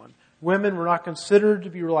this one. Women were not considered to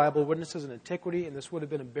be reliable witnesses in antiquity, and this would have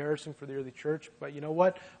been embarrassing for the early church. But you know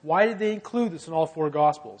what? Why did they include this in all 4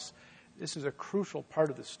 Gospels? This is a crucial part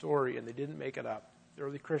of the story, and they didn't make it up. The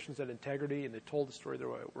early Christians had integrity, and they told the story the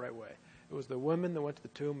right way. It was the women that went to the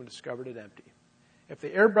tomb and discovered it empty. If they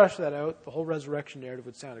airbrushed that out, the whole resurrection narrative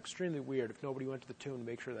would sound extremely weird if nobody went to the tomb to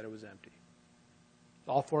make sure that it was empty.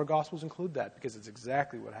 All 4 Gospels include that because it's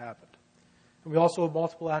exactly what happened. And we also have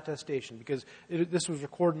multiple attestation because this was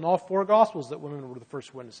recorded in all 4 Gospels that women were the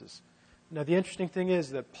first witnesses. Now, the interesting thing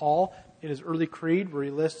is that Paul, in his early creed, where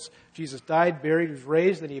he lists Jesus died, buried, was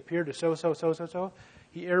raised, then he appeared to so,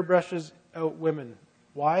 he airbrushes out women.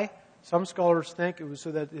 Why? Some scholars think it was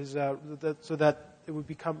so that it would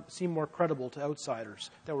seem more credible to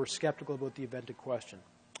outsiders that were skeptical about the event in question.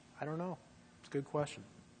 I don't know. It's a good question.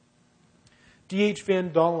 D.H.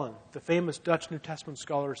 Van Dollen, the famous Dutch New Testament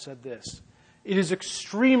scholar, said this: "It is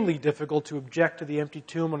extremely difficult to object to the empty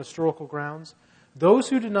tomb on historical grounds. Those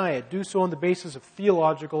who deny it do so on the basis of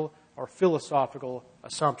theological or philosophical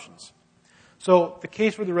assumptions." So, the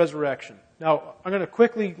case for the resurrection. Now, I'm going to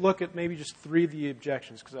quickly look at maybe just 3 of the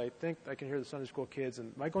objections, because I think I can hear the Sunday school kids.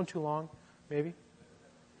 And am I going too long? Maybe?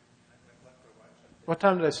 What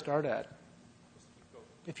time did I start at?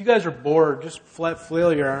 If you guys are bored, just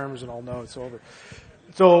flail your arms and I'll know it's over.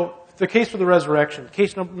 So, the case for the resurrection.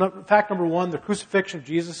 Fact number 1, the crucifixion of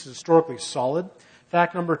Jesus is historically solid.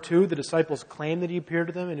 Fact number 2, the disciples claim that he appeared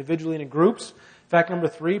to them individually and in groups. Fact number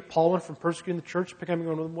 3, Paul went from persecuting the church to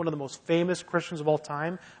becoming one of the most famous Christians of all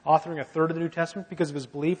time, authoring a third of the New Testament because of his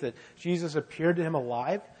belief that Jesus appeared to him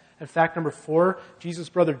alive. And fact number 4, Jesus'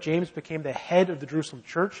 brother James became the head of the Jerusalem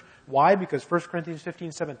church. Why? Because 1 Corinthians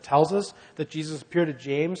 15:7 tells us that Jesus appeared to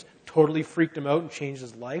James, totally freaked him out and changed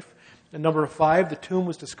his life. And number 5, the tomb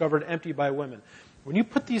was discovered empty by women. When you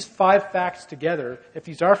put these 5 facts together, if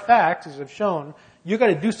these are facts, as I've shown, you've got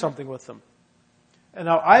to do something with them. And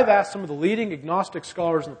now I've asked some of the leading agnostic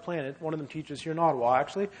scholars on the planet, one of them teaches here in Ottawa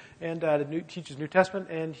actually, and teaches New Testament,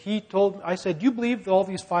 and I said, "Do you believe all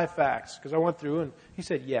these 5 facts?" Because I went through, and he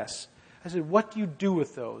said, "Yes." I said, "What do you do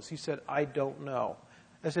with those?" He said, "I don't know."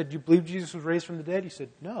 I said, "Do you believe Jesus was raised from the dead?" He said,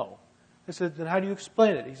 "No." I said, "Then how do you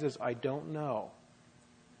explain it?" He says, "I don't know."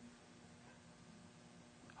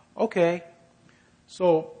 Okay,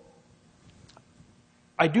 so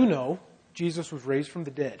I do know Jesus was raised from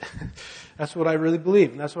the dead. That's what I really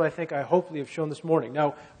believe, and that's what I hopefully have shown this morning.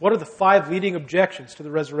 Now, what are the 5 leading objections to the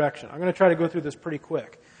resurrection? I'm going to try to go through this pretty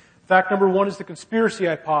quick. Fact number 1 is the conspiracy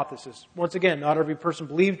hypothesis. Once again, not every person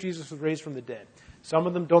believes Jesus was raised from the dead. Some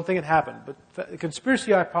of them don't think it happened, but the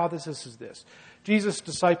conspiracy hypothesis is this: Jesus'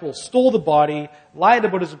 disciples stole the body, lied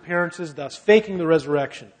about his appearances, thus faking the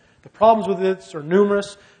resurrection. The problems with this are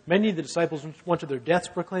numerous. Many of the disciples went to their deaths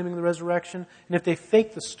proclaiming the resurrection. And if they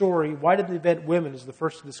faked the story, why did they invent women as the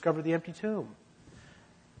first to discover the empty tomb?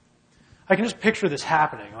 I can just picture this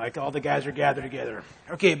happening, like all the guys are gathered together.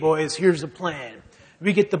 "Okay, boys, here's the plan.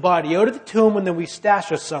 We get the body out of the tomb and then we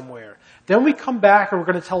stash it somewhere. Then we come back and we're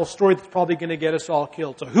going to tell a story that's probably going to get us all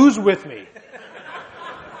killed. So who's with me?"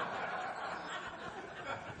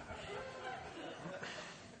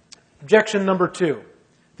 Objection number 2.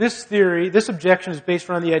 This objection is based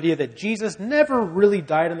around the idea that Jesus never really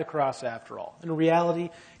died on the cross after all. In reality,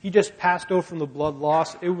 he just passed out from the blood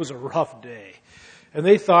loss. It was a rough day. And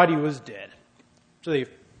they thought he was dead. So they,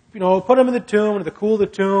 put him in the tomb, and in the cool of the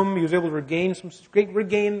tomb, he was able to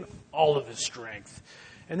regain all of his strength.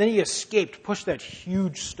 And then he escaped, pushed that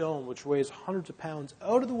huge stone, which weighs hundreds of pounds,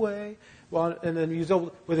 out of the way. And then he was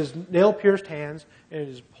able, with his nail-pierced hands and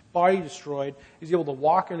his body destroyed, he's able to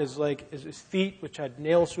walk on his feet, which had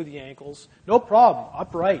nails through the ankles. No problem,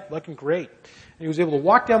 upright, looking great. And he was able to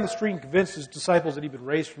walk down the street and convince his disciples that he'd been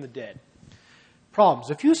raised from the dead. Problems.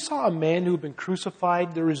 If you saw a man who had been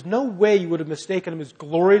crucified, there is no way you would have mistaken him as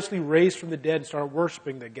gloriously raised from the dead and started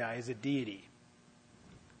worshiping that guy as a deity.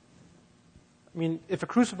 I mean, if a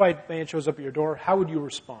crucified man shows up at your door, how would you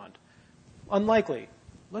respond? Unlikely.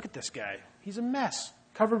 Look at this guy. He's a mess,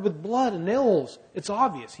 covered with blood and nails. It's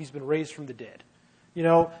obvious he's been raised from the dead.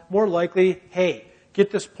 More likely, hey,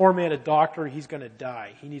 get this poor man a doctor. He's going to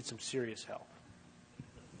die. He needs some serious help.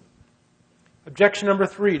 Objection number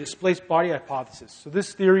 3, displaced body hypothesis. So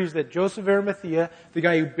this theory is that Joseph of Arimathea, the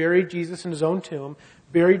guy who buried Jesus in his own tomb,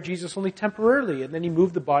 buried Jesus only temporarily, and then he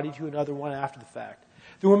moved the body to another one after the fact.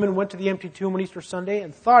 The women went to the empty tomb on Easter Sunday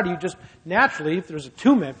and thought he just, naturally, if there's a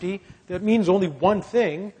tomb empty, that means only one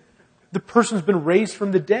thing: the person's been raised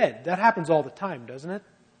from the dead. That happens all the time, doesn't it?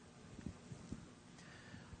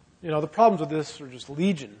 The problems with this are just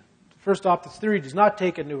legion. First off, this theory does not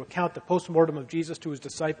take into account the post-mortem of Jesus to his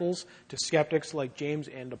disciples, to skeptics like James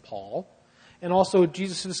and to Paul. And also,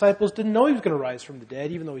 Jesus' disciples didn't know he was going to rise from the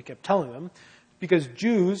dead, even though he kept telling them, because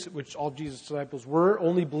Jews, which all Jesus' disciples were,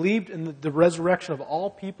 only believed in the resurrection of all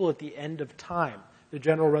people at the end of time, the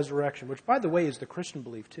general resurrection, which, by the way, is the Christian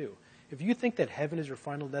belief too. If you think that heaven is your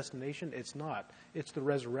final destination, it's not. It's the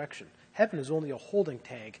resurrection. Heaven is only a holding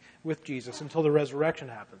tank with Jesus until the resurrection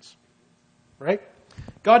happens. Right?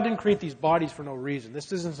 God didn't create these bodies for no reason.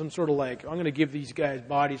 This isn't some sort of like, I'm going to give these guys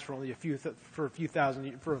bodies for only a few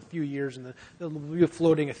years, and they'll be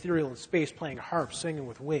floating ethereal in space, playing harps, singing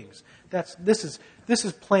with wings. This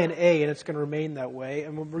is plan A, and it's going to remain that way.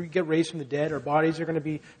 And when we get raised from the dead, our bodies are going to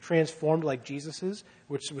be transformed like Jesus's,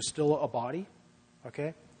 which was still a body.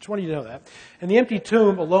 Okay? Just wanted you to know that. And the empty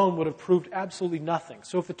tomb alone would have proved absolutely nothing.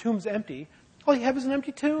 So if the tomb's empty, all you have is an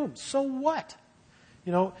empty tomb. So what?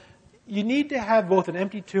 You need to have both an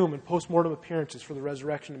empty tomb and post-mortem appearances for the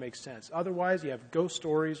resurrection to make sense. Otherwise, you have ghost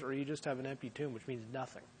stories or you just have an empty tomb, which means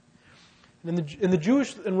nothing. And the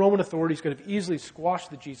Jewish and Roman authorities could have easily squashed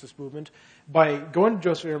the Jesus movement by going to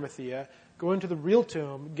Joseph of Arimathea, going to the real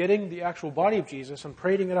tomb, getting the actual body of Jesus, and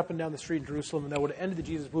parading it up and down the street in Jerusalem, and that would have ended the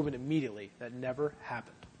Jesus movement immediately. That never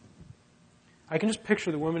happened. I can just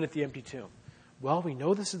picture the women at the empty tomb. Well, we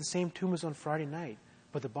know this is the same tomb as on Friday night,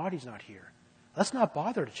 but the body's not here. Let's not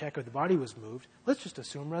bother to check if the body was moved. Let's just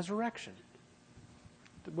assume resurrection.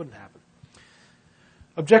 It wouldn't happen.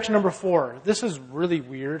 Objection number 4. This is really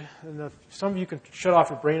weird. And some of you can shut off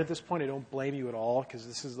your brain at this point. I don't blame you at all, because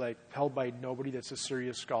this is like held by nobody that's a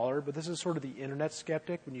serious scholar. But this is sort of the internet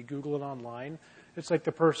skeptic when you Google it online. It's like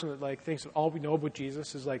the person that like thinks that all we know about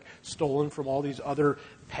Jesus is like stolen from all these other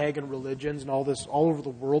pagan religions and all this all over the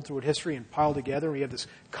world through history and piled together. And we have this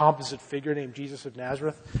composite figure named Jesus of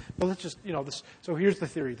Nazareth. Well, let's just, this. So here's the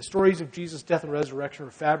theory. The stories of Jesus' death and resurrection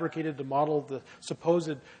are fabricated to model the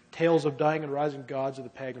supposed tales of dying and rising gods of the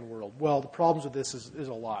pagan world. Well, the problems with this is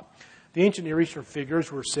a lot. The ancient Near Eastern figures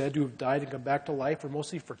who were said to have died and come back to life were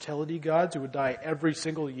mostly fertility gods who would die every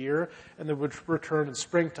single year and they would return in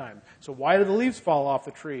springtime. So why do the leaves fall off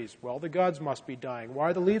the trees? Well, the gods must be dying. Why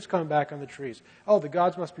are the leaves coming back on the trees? Oh, the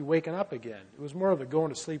gods must be waking up again. It was more of a going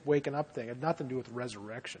to sleep, waking up thing. It had nothing to do with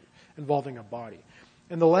resurrection involving a body.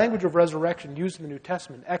 And the language of resurrection used in the New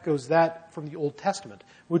Testament echoes that from the Old Testament,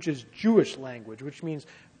 which is Jewish language, which means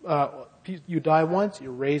you die once,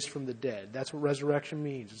 you're raised from the dead. That's what resurrection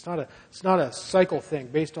means. It's not a cycle thing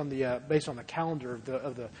based on the calendar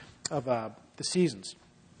of the seasons.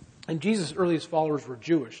 And Jesus' earliest followers were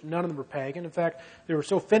Jewish. None of them were pagan. In fact, they were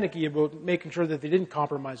so finicky about making sure that they didn't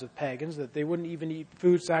compromise with pagans, that they wouldn't even eat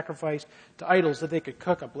food sacrificed to idols that they could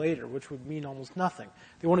cook up later, which would mean almost nothing.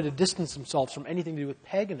 They wanted to distance themselves from anything to do with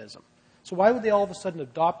paganism. So why would they all of a sudden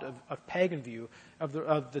adopt a pagan view of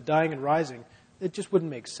the dying and rising? It just wouldn't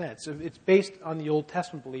make sense. It's based on the Old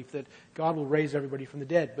Testament belief that God will raise everybody from the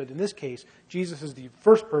dead. But in this case, Jesus is the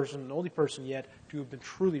first person and only person yet to have been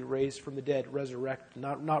truly raised from the dead, resurrected,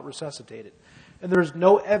 not resuscitated. And there is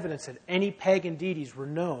no evidence that any pagan deities were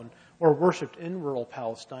known or worshipped in rural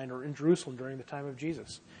Palestine or in Jerusalem during the time of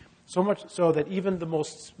Jesus. So much so that even one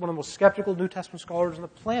of the most skeptical New Testament scholars on the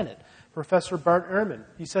planet, Professor Bart Ehrman,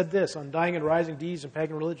 he said this on dying and rising deities and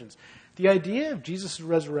pagan religions. The idea of Jesus'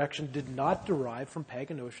 resurrection did not derive from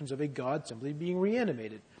pagan notions of a God simply being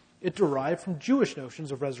reanimated. It derived from Jewish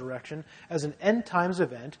notions of resurrection as an end times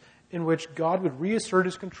event in which God would reassert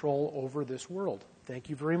his control over this world. Thank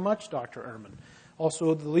you very much, Dr. Ehrman.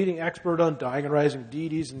 Also, the leading expert on dying and rising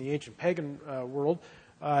deities in the ancient pagan world,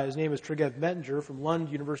 his name is Tryggve Mettinger from Lund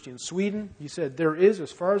University in Sweden. He said, there is,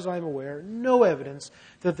 as far as I'm aware, no evidence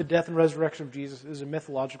that the death and resurrection of Jesus is a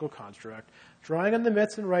mythological construct, drawing on the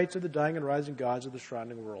myths and rites of the dying and rising gods of the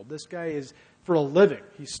surrounding world. This guy is, for a living,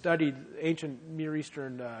 he studied ancient Near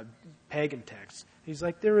Eastern pagan texts. He's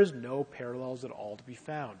like, there is no parallels at all to be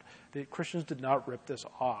found. The Christians did not rip this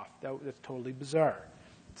off. That's totally bizarre.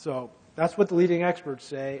 So that's what the leading experts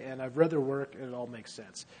say, and I've read their work, and it all makes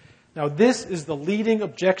sense. Now, this is the leading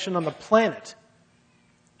objection on the planet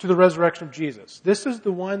to the resurrection of Jesus. This is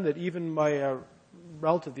the one that even my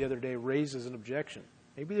relative the other day raised as an objection.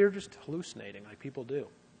 Maybe they're just hallucinating like people do.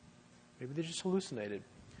 Maybe they just hallucinated.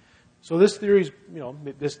 So this theory is,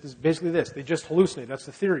 this is basically this. They just hallucinate. That's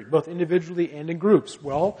the theory, both individually and in groups.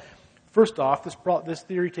 Well, first off, this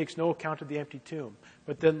theory takes no account of the empty tomb.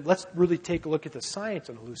 But then let's really take a look at the science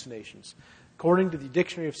on hallucinations. According to the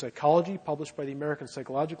Dictionary of Psychology, published by the American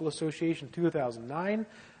Psychological Association in 2009,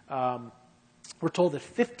 we're told that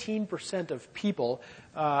 15% of people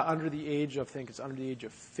under the age of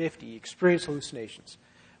 50 experience hallucinations.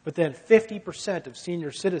 But then 50% of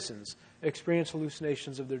senior citizens experience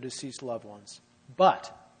hallucinations of their deceased loved ones.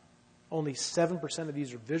 But only 7% of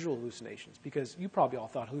these are visual hallucinations, because you probably all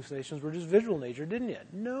thought hallucinations were just visual in nature, didn't you?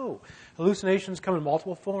 No. Hallucinations come in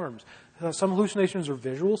multiple forms. Some hallucinations are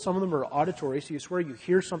visual. Some of them are auditory, so you swear you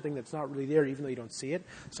hear something that's not really there even though you don't see it.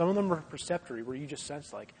 Some of them are perceptory, where you just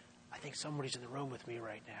sense like, I think somebody's in the room with me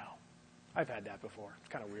right now. I've had that before. It's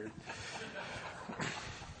kind of weird.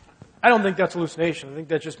 I don't think that's hallucination. I think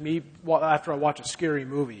that's just me after I watch a scary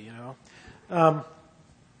movie,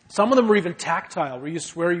 Some of them are even tactile, where you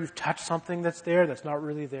swear you've touched something that's there that's not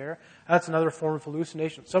really there. That's another form of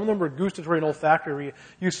hallucination. Some of them are gustatory and olfactory, where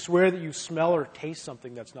you swear that you smell or taste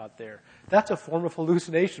something that's not there. That's a form of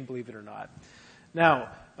hallucination, believe it or not. Now,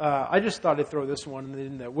 I just thought I'd throw this one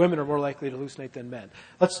in that women are more likely to hallucinate than men.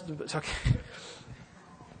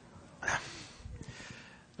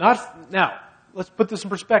 Now, let's put this in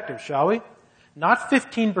perspective, shall we? Not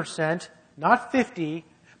 15%, not 50%,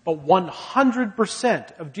 but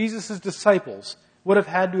 100% of Jesus' disciples would have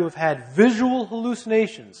had to have had visual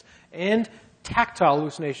hallucinations and tactile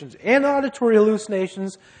hallucinations and auditory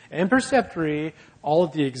hallucinations and perceptory all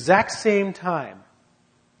at the exact same time.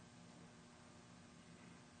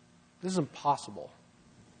 This is impossible.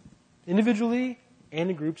 Individually and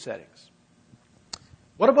in group settings.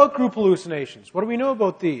 What about group hallucinations? What do we know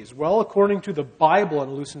about these? Well, according to the Bible on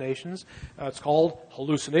hallucinations, it's called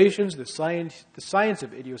Hallucinations, the Science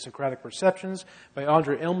of Idiosyncratic Perceptions by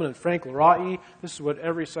Andre Illman and Frank Leroy. This is what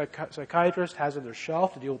every psychiatrist has on their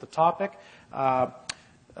shelf to deal with the topic.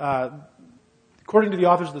 According to the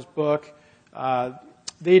authors of this book,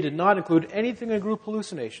 they did not include anything in group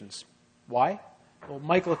hallucinations. Why? Well,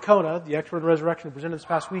 Mike Licona, the expert in resurrection who presented this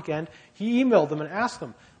past weekend, he emailed them and asked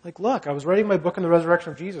them, look, I was writing my book on the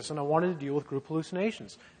resurrection of Jesus and I wanted to deal with group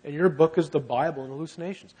hallucinations. And your book is the Bible and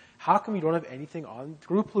hallucinations. How come you don't have anything on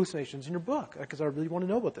group hallucinations in your book? Because I really want to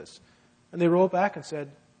know about this. And they wrote back and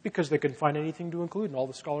said, because they couldn't find anything to include in all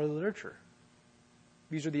the scholarly literature.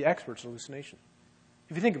 These are the experts in hallucination.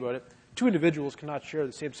 If you think about it, two individuals cannot share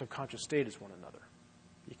the same subconscious state as one another.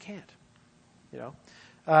 You can't,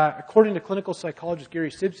 According to clinical psychologist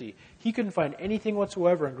Gary Sibsey, he couldn't find anything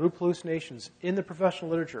whatsoever on group hallucinations in the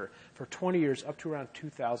professional literature for 20 years up to around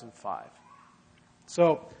 2005.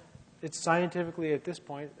 So it's scientifically, at this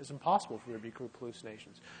point, it's impossible for there to be group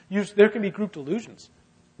hallucinations. There can be group delusions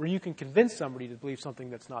where you can convince somebody to believe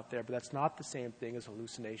something that's not there, but that's not the same thing as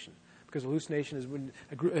hallucination. Because hallucination is when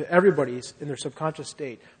everybody in their subconscious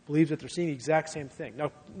state believes that they're seeing the exact same thing.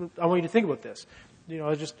 Now, I want you to think about this.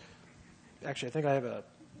 Actually, I think I have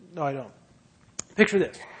no, I don't. Picture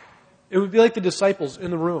this. It would be like the disciples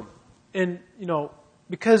in the room. And,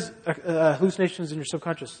 because hallucination is in your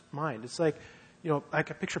subconscious mind, it's like, I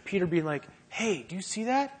can picture Peter being like, hey, do you see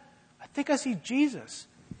that? I think I see Jesus.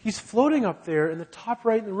 He's floating up there in the top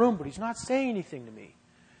right in the room, but he's not saying anything to me.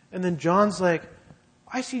 And then John's like,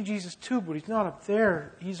 I see Jesus too, but he's not up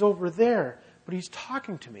there. He's over there, but he's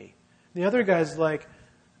talking to me. And the other guy's like,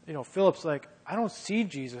 Philip's like, I don't see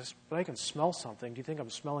Jesus, but I can smell something. Do you think I'm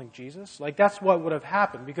smelling Jesus? That's what would have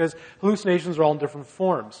happened, because hallucinations are all in different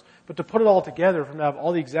forms. But to put it all together, for them to have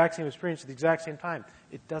all the exact same experience at the exact same time,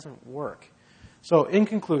 it doesn't work. So, in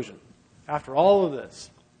conclusion, after all of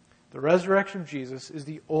this, the resurrection of Jesus is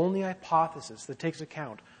the only hypothesis that takes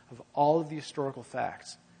account of all of the historical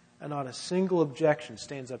facts, and not a single objection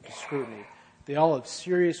stands up to scrutiny. They all have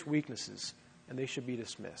serious weaknesses, and they should be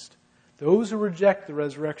dismissed. Those who reject the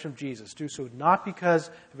resurrection of Jesus do so not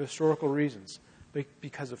because of historical reasons, but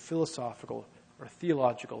because of philosophical or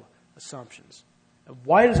theological assumptions. And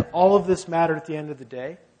why does all of this matter at the end of the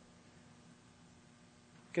day?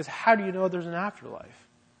 Because how do you know there's an afterlife?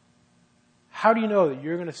 How do you know that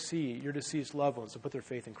you're going to see your deceased loved ones and put their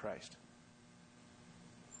faith in Christ?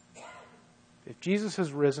 If Jesus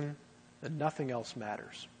has risen, then nothing else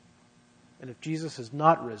matters. And if Jesus has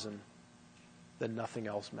not risen, then nothing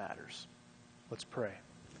else matters. Let's pray.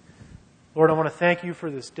 Lord, I want to thank you for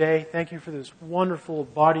this day. Thank you for this wonderful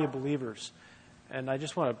body of believers. And I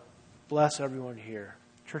just want to bless everyone here.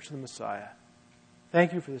 Church of the Messiah.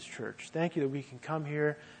 Thank you for this church. Thank you that we can come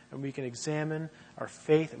here and we can examine our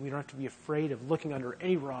faith, and we don't have to be afraid of looking under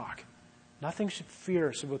any rock. Nothing should fear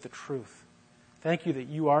us about the truth. Thank you that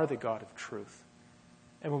you are the God of truth.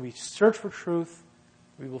 And when we search for truth,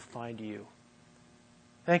 we will find you.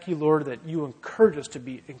 Thank you, Lord, that you encourage us to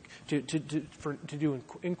do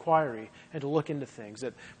inquiry and to look into things,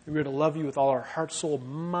 that we're to love you with all our heart, soul,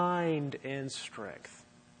 mind, and strength.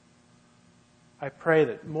 I pray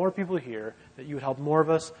that more people here, that you would help more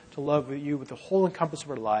of us to love you with the whole encompass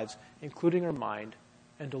of our lives, including our mind,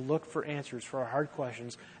 and to look for answers for our hard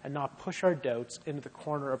questions and not push our doubts into the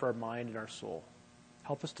corner of our mind and our soul.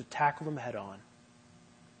 Help us to tackle them head on.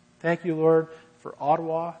 Thank you, Lord, for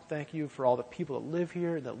Ottawa. Thank you for all the people that live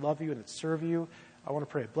here, that love you and that serve you. I want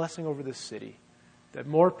to pray a blessing over this city, that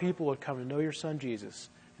more people would come to know your Son, Jesus,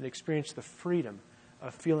 and experience the freedom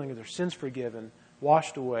of feeling their sins forgiven,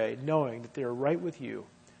 washed away, knowing that they are right with you,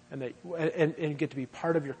 and get to be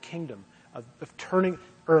part of your kingdom of turning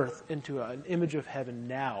earth into an image of heaven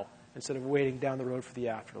now instead of waiting down the road for the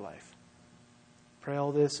afterlife. Pray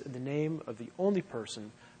all this in the name of the only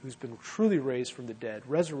person who's been truly raised from the dead,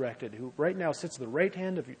 resurrected, who right now sits at the right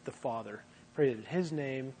hand of the Father. Pray that in his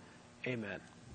name, amen.